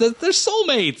they're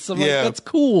soulmates. I'm like, that's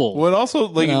cool. Well, it also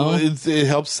like know? it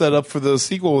helps set up for the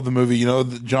sequel of the movie.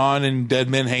 John and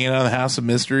Deadman hanging out in the House of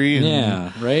Mystery. And,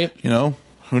 Yeah, right.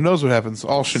 Who knows what happens?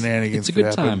 All shenanigans. It's a good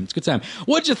could happen. time. It's a good time.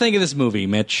 What'd you think of this movie,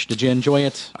 Mitch? Did you enjoy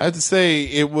it? I have to say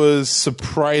it was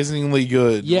surprisingly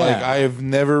good. Yeah. Like I have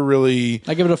never really.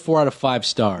 I give it a 4 out of 5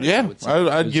 stars. Yeah,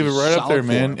 I'd was give it a right up there, solid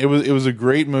man. 4. It was a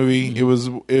great movie.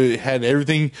 It had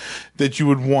everything that you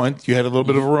would want. You had a little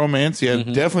bit of a romance. You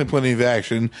had definitely plenty of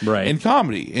action, Right. and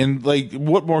comedy. And like,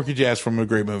 what more could you ask from a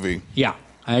great movie? Yeah,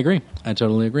 I agree. I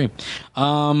totally agree.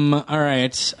 All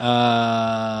right.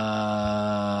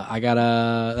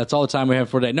 That's all the time we have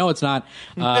for today. No, it's not.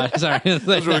 Sorry. That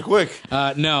was really quick.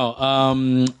 No.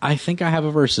 I think I have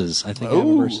a verses. I have a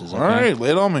Ooh, verses. Okay? all right,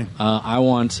 lay it on me. I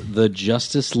want the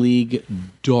Justice League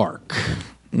Dark.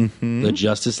 The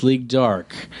Justice League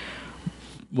Dark.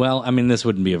 Well, I mean, this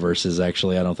wouldn't be a versus,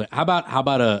 actually. I don't think. How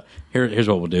about a? Here's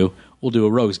what we'll do. We'll do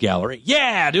a Rogues Gallery.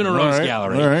 Yeah, doing a Rogues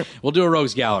Gallery. All right. We'll do a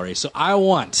Rogues Gallery. So I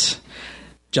want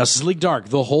Justice League Dark,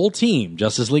 the whole team,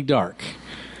 Justice League Dark.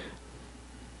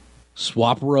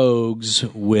 Swap Rogues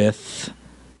with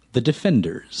the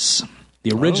Defenders.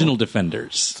 The original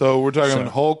Defenders. So we're talking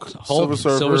Hulk, Silver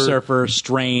Surfer,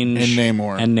 Strange,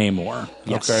 and Namor.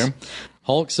 Yes. Okay.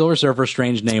 Hulk, Silver Surfer,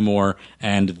 Strange, Namor,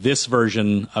 and this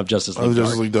version of Justice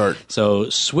League Dark. So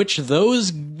switch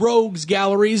those rogues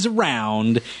galleries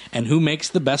around, and who makes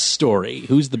the best story?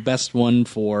 Who's the best one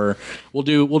for? We'll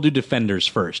do Defenders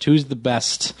first. Who's the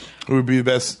best? Who would be the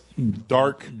best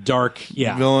dark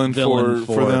villain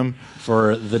for them?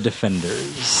 For the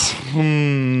Defenders.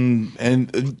 And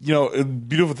a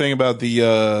beautiful thing about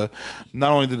the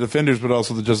not only the Defenders but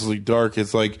also the Justice League Dark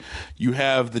is like you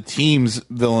have the team's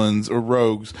villains or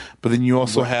rogues, but then you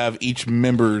also have each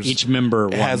member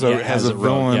has a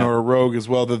villain or a rogue as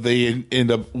well that they end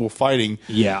up fighting.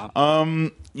 Yeah.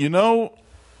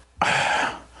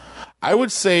 I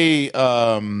would say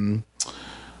I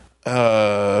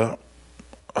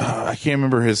can't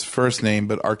remember his first name,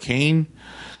 but Arcane,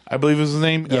 I believe is his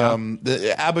name. Yeah.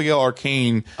 Abigail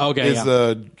Arcane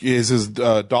is his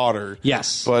daughter.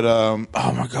 Yes. But oh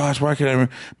my gosh, why can't I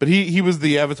remember? But he was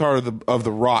the avatar of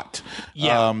the Rot.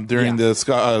 During the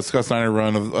Scott Snyder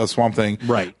run of Swamp Thing.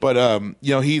 Right. But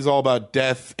he's all about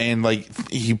death and like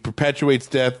he perpetuates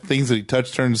death. Things that he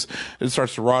touches it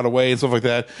starts to rot away and stuff like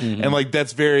that. Mm-hmm. And like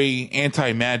that's very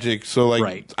anti-magic. So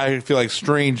like I feel like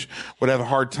Strange would have a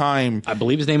hard time. I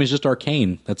believe his name is just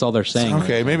Arcane. That's all they're saying.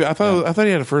 Okay, maybe I thought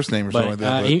he had a first name or something like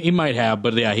that. He might have,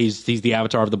 but yeah, he's the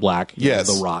avatar of the Black. Yes,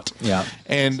 the Rot. Yeah,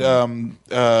 and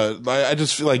I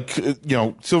just feel like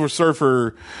Silver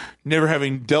Surfer, never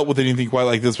having dealt with anything quite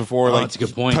like this before, that's a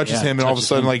good point. Touches him, and all of a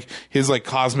sudden, like his like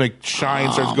cosmic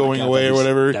shine starts going away or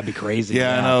whatever. That'd be crazy.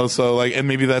 Yeah, I know. So like, and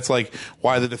maybe that's like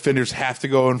why the Defenders have to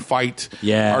go and fight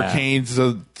Arcane,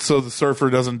 so the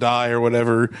Surfer doesn't die or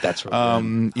whatever. That's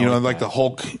right. The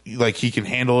Hulk, like he can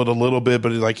handle it a little bit,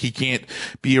 but like he can't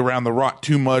be around the Rot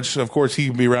too much. Of course, he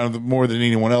can be around it more than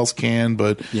anyone else can,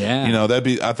 but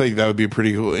I think that would be a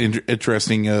pretty cool,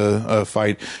 interesting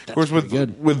fight. Of course,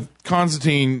 with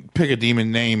Constantine, pick a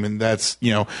demon name, and that's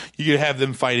you could have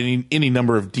them fight any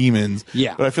number of demons.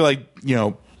 Yeah, but I feel like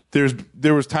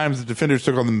there was times the Defenders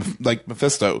took on them like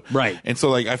Mephisto, right? And so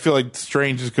like I feel like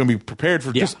Strange is going to be prepared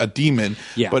for just a demon,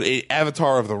 but an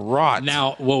avatar of the Rot.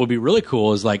 Now, what would be really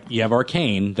cool is like you have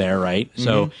Arcane there, right?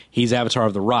 So he's avatar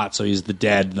of the Rot, so he's the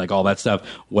dead, like all that stuff.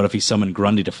 What if he summoned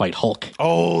Grundy to fight Hulk?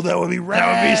 Oh, that would be rad.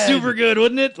 That would be super good,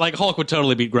 wouldn't it? Like Hulk would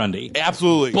totally beat Grundy.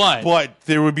 Absolutely, but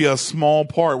there would be a small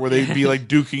part where they'd be like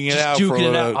duking it out.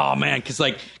 Oh man,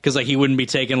 because he wouldn't be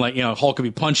taking like Hulk could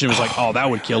be punching him. It was like that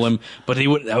would kill him, but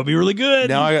that would be really good.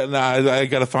 Now I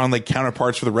got to find like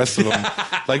counterparts for the rest of them.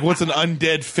 Like what's an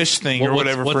undead fish thing or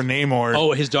whatever for Namor?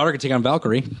 Oh, his daughter could take on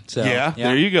Valkyrie. So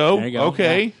there you go.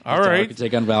 Okay, yeah. All right. Could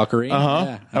take on Valkyrie.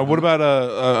 What about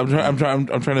I'm trying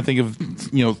to think of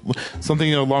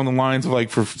something along the lines of like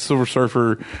for Silver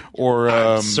Surfer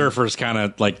or Surfer's kind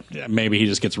of like maybe he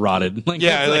just gets rotted. Like,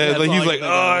 he's like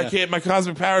I can't. My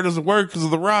cosmic power doesn't work because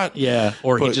of the Rot. Yeah,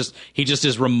 or he just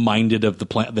is reminded of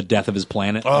the death of his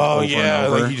planet. Oh yeah,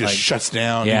 like he just shuts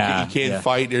down. Yeah, he can't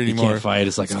fight anymore. He can't fight.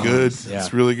 It's like it's good.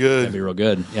 It's really good. That'd be real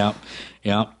good. Yeah.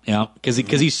 Because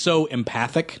he's so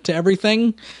empathic to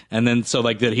everything, and then so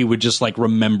like that he would just like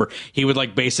remember. He would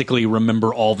like basically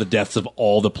remember all the deaths of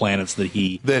all the planets that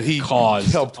he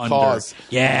helped cause.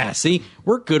 Yeah, see,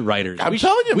 we're good writers. I'm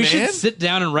telling you, we man. should sit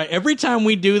down and write every time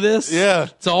we do this. Yeah,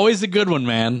 it's always a good one,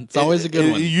 man. It's always a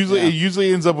good one. It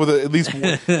usually ends up with at least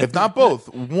one, if not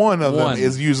both. One of them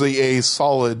is usually a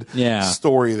solid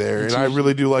story there, and I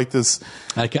really do like this.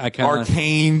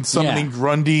 Arcane summoning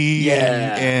Grundy,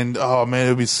 and oh man, it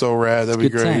would be so rad. That'd be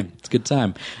great. It's a good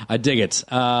time. I dig it.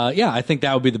 I think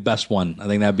that would be the best one. I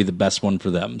think that would be the best one for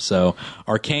them. So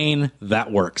Arcane,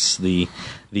 that works. The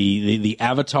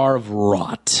avatar of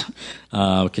Rot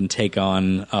can take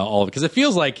on all of it, because it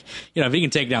feels like if he can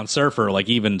take down Surfer, like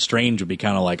even Strange would be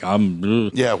kind of like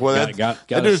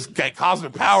that dude's got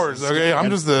cosmic powers. Okay, I'm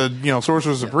just the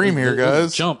Sorcerer Supreme here,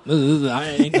 guys. Chump.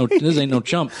 This ain't no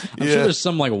chump. I'm sure there's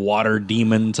some like water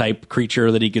demon type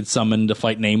creature that he could summon to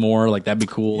fight Namor. Like that'd be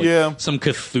cool. Like, some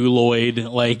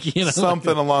Cthulhuoid, like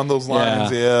something along those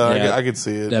lines. I could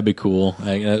see it. That'd be cool.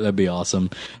 That'd be awesome.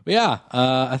 But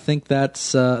I think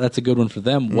that's a good one for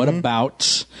them.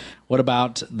 What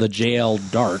about the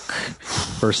JL Dark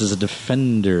versus a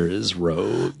Defenders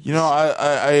Rogue?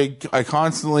 I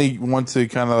constantly want to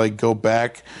kind of like go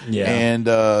back and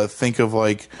think of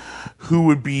like who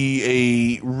would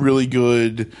be a really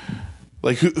good,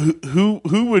 like who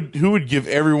would give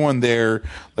everyone there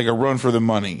like a run for the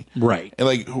money, right? And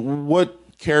like what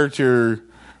character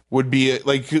would be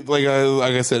like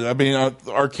I said. I mean,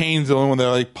 Arcane's the only one that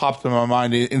like popped in my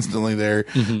mind instantly there.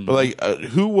 Mm-hmm. But like,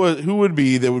 who would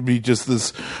be that would be just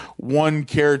this one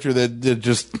character that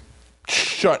just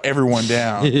shut everyone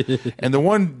down? And the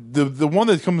one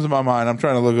that comes to my mind, I'm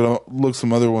trying to look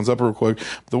some other ones up real quick.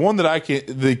 The one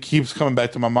that keeps coming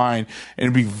back to my mind and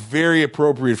it'd be very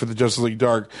appropriate for the Justice League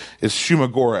Dark is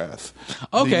Shuma Gorath.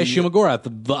 Okay, Shuma Gorath,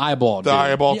 the eyeball, the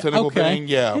eyeball tentacle thing.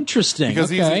 Yeah, interesting. Because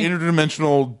he's an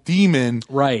interdimensional demon,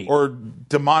 right? Or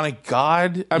demonic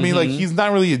god. I mean, like he's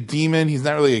not really a demon. He's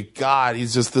not really a god.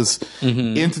 He's just this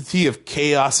entity of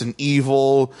chaos and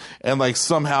evil. And like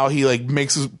somehow he like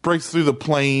breaks through the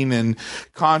plane, and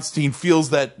Constantine feels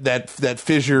that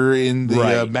fissure in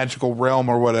the magical realm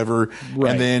or whatever.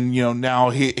 Right. And then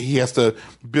now he has to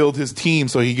build his team,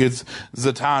 so he gets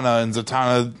Zatanna and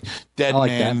Zatanna Deadman,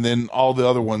 and then all the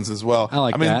other ones as well.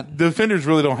 I mean, the Defenders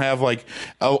really don't have like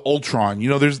Ultron.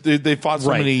 They fought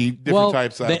so many different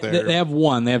types out there. They have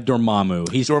one. They have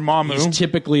Dormammu. He's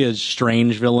typically a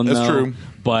strange villain. That's true.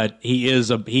 But he is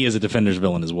a Defenders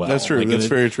villain as well. That's true. That's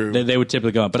very true. They would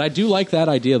typically go on. But I do like that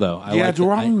idea, though.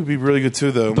 Dormammu would be really good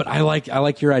too, though. But I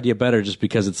like your idea better, just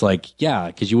because it's like,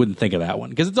 because you wouldn't think of that one,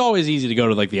 because it's always easy to go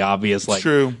to like the obvious, like,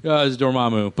 true. It's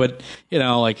Dormammu. But you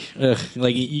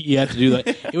have to do that.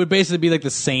 It would basically be like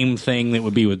the same thing that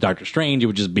would be with Doctor Strange. It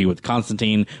would just be with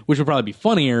Constantine, which would probably be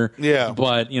funnier. Yeah.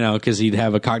 But because he'd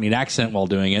have a Cockney accent while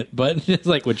doing it. But it's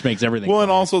like, which makes everything. Well,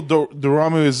 funny. and also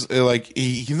Dormammu is like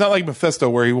he's not like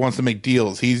Mephisto where he wants to make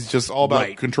deals. He's just all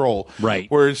about control. Right.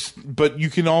 But you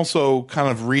can also kind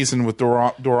of reason with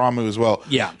Dormammu as well.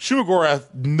 Yeah. Shuma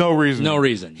Gorath, no reason. No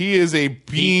reason. He is a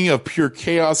being of pure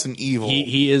chaos and evil.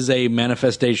 He is a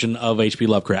manifestation of H.P.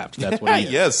 Lovecraft. That's what he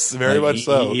is. Yes, very much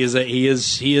so. He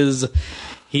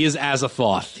is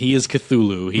Azathoth. He is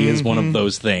Cthulhu. He is one of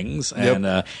those things.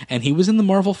 And he was in the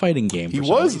Marvel fighting game. He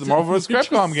was the Marvel vs.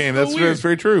 Capcom game. That's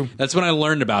very true. That's when I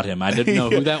learned about him. I didn't know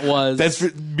who that was. That's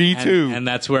me too. And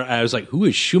that's where I was like, who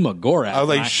is Shuma Gorath? I was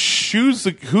like,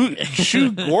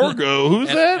 Shu Gorgo? Who's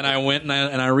that? And I went and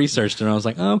I researched it, and I was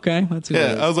like, oh, okay, that's who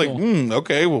that is. I was like, cool.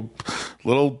 Okay, well,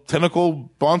 little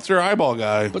tentacle monster eyeball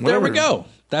guy. But there we go.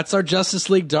 That's our Justice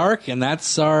League Dark, and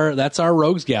that's our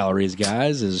Rogues Galleries,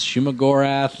 guys. Is Shuma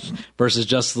Gorath versus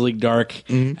Justice League Dark,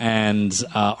 and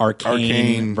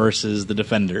Arcane versus the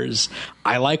Defenders.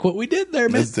 I like what we did there,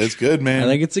 Mitch. That's good, man. I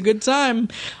think it's a good time.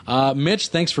 Mitch,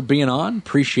 thanks for being on.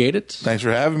 Appreciate it. Thanks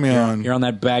for having me on. You're on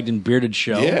that Bagged and Bearded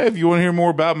show. Yeah, if you want to hear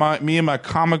more about me and my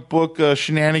comic book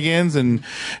shenanigans, and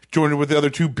join it with the other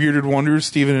two bearded wonders,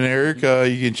 Steven and Eric,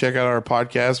 you can check out our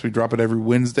podcast. We drop it every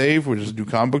Wednesday, which is New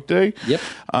Comic Book Day. Yep.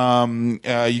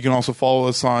 You can also follow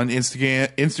us on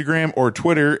Instagram or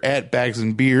Twitter at Bags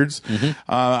and Beards.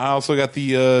 I also got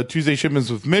the Tuesday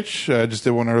shipments with Mitch. I just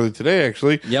did one early today,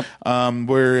 actually. Yep.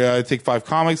 Where I take 5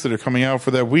 comics that are coming out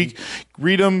for that week,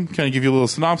 read them, kind of give you a little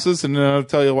synopsis, and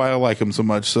tell you why I like them so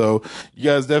much. So you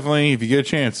guys definitely, if you get a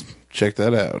chance, check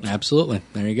that out. Absolutely.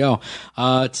 There you go.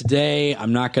 Today,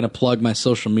 I'm not going to plug my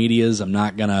social medias. I'm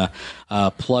not going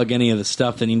to plug any of the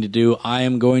stuff they need to do. I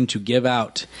am going to give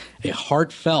out a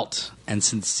heartfelt and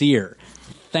sincere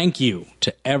thank you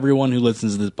to everyone who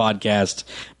listens to this podcast,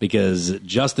 because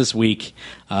just this week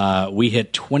we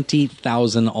hit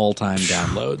 20,000 all-time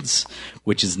downloads,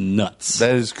 which is nuts.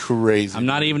 That is crazy. I'm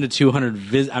not even to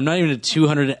 200. I'm not even to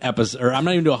 200 episodes, or I'm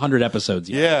not even to 100 episodes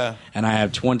yet. Yeah. And I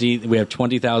have 20. We have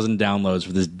 20,000 downloads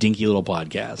for this dinky little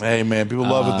podcast. Hey man, people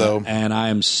love it though. And I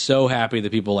am so happy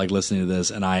that people like listening to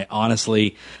this. And I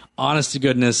honestly, honest to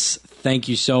goodness, thank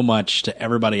you so much to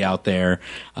everybody out there.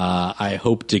 I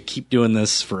hope to keep doing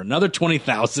this for another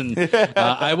 20,000.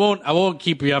 I won't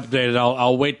keep you updated.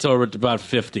 I'll wait till we're at about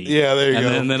 50. Yeah, there you go.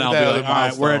 And then I'll be like, all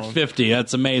right, we're at 50.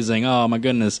 That's amazing. Oh my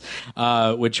goodness.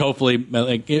 Which hopefully,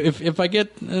 like, if I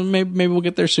get, maybe we'll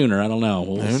get there sooner. I don't know.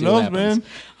 We'll Who see knows, what happens.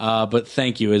 man? But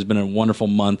thank you. It's been a wonderful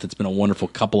month. It's been a wonderful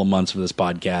couple of months for this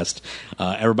podcast.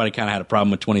 Everybody kind of had a problem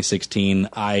with 2016.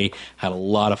 I had a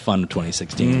lot of fun with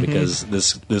 2016 because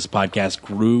this podcast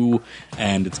grew,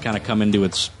 and it's kind of come into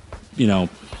its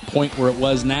point where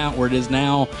it is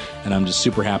now, and I'm just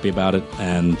super happy about it.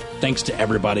 And thanks to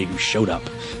everybody who showed up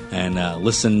and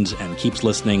listened and keeps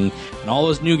listening, and all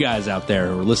those new guys out there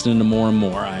who are listening to more and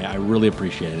more. I really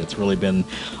appreciate it. It's really been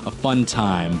a fun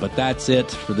time. But that's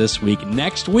it for this week.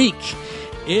 Next week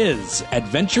is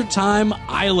Adventure Time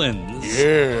Islands.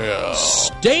 Yeah.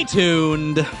 Stay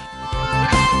tuned.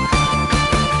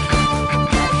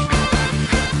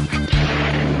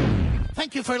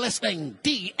 Thank you for listening,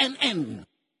 DNN.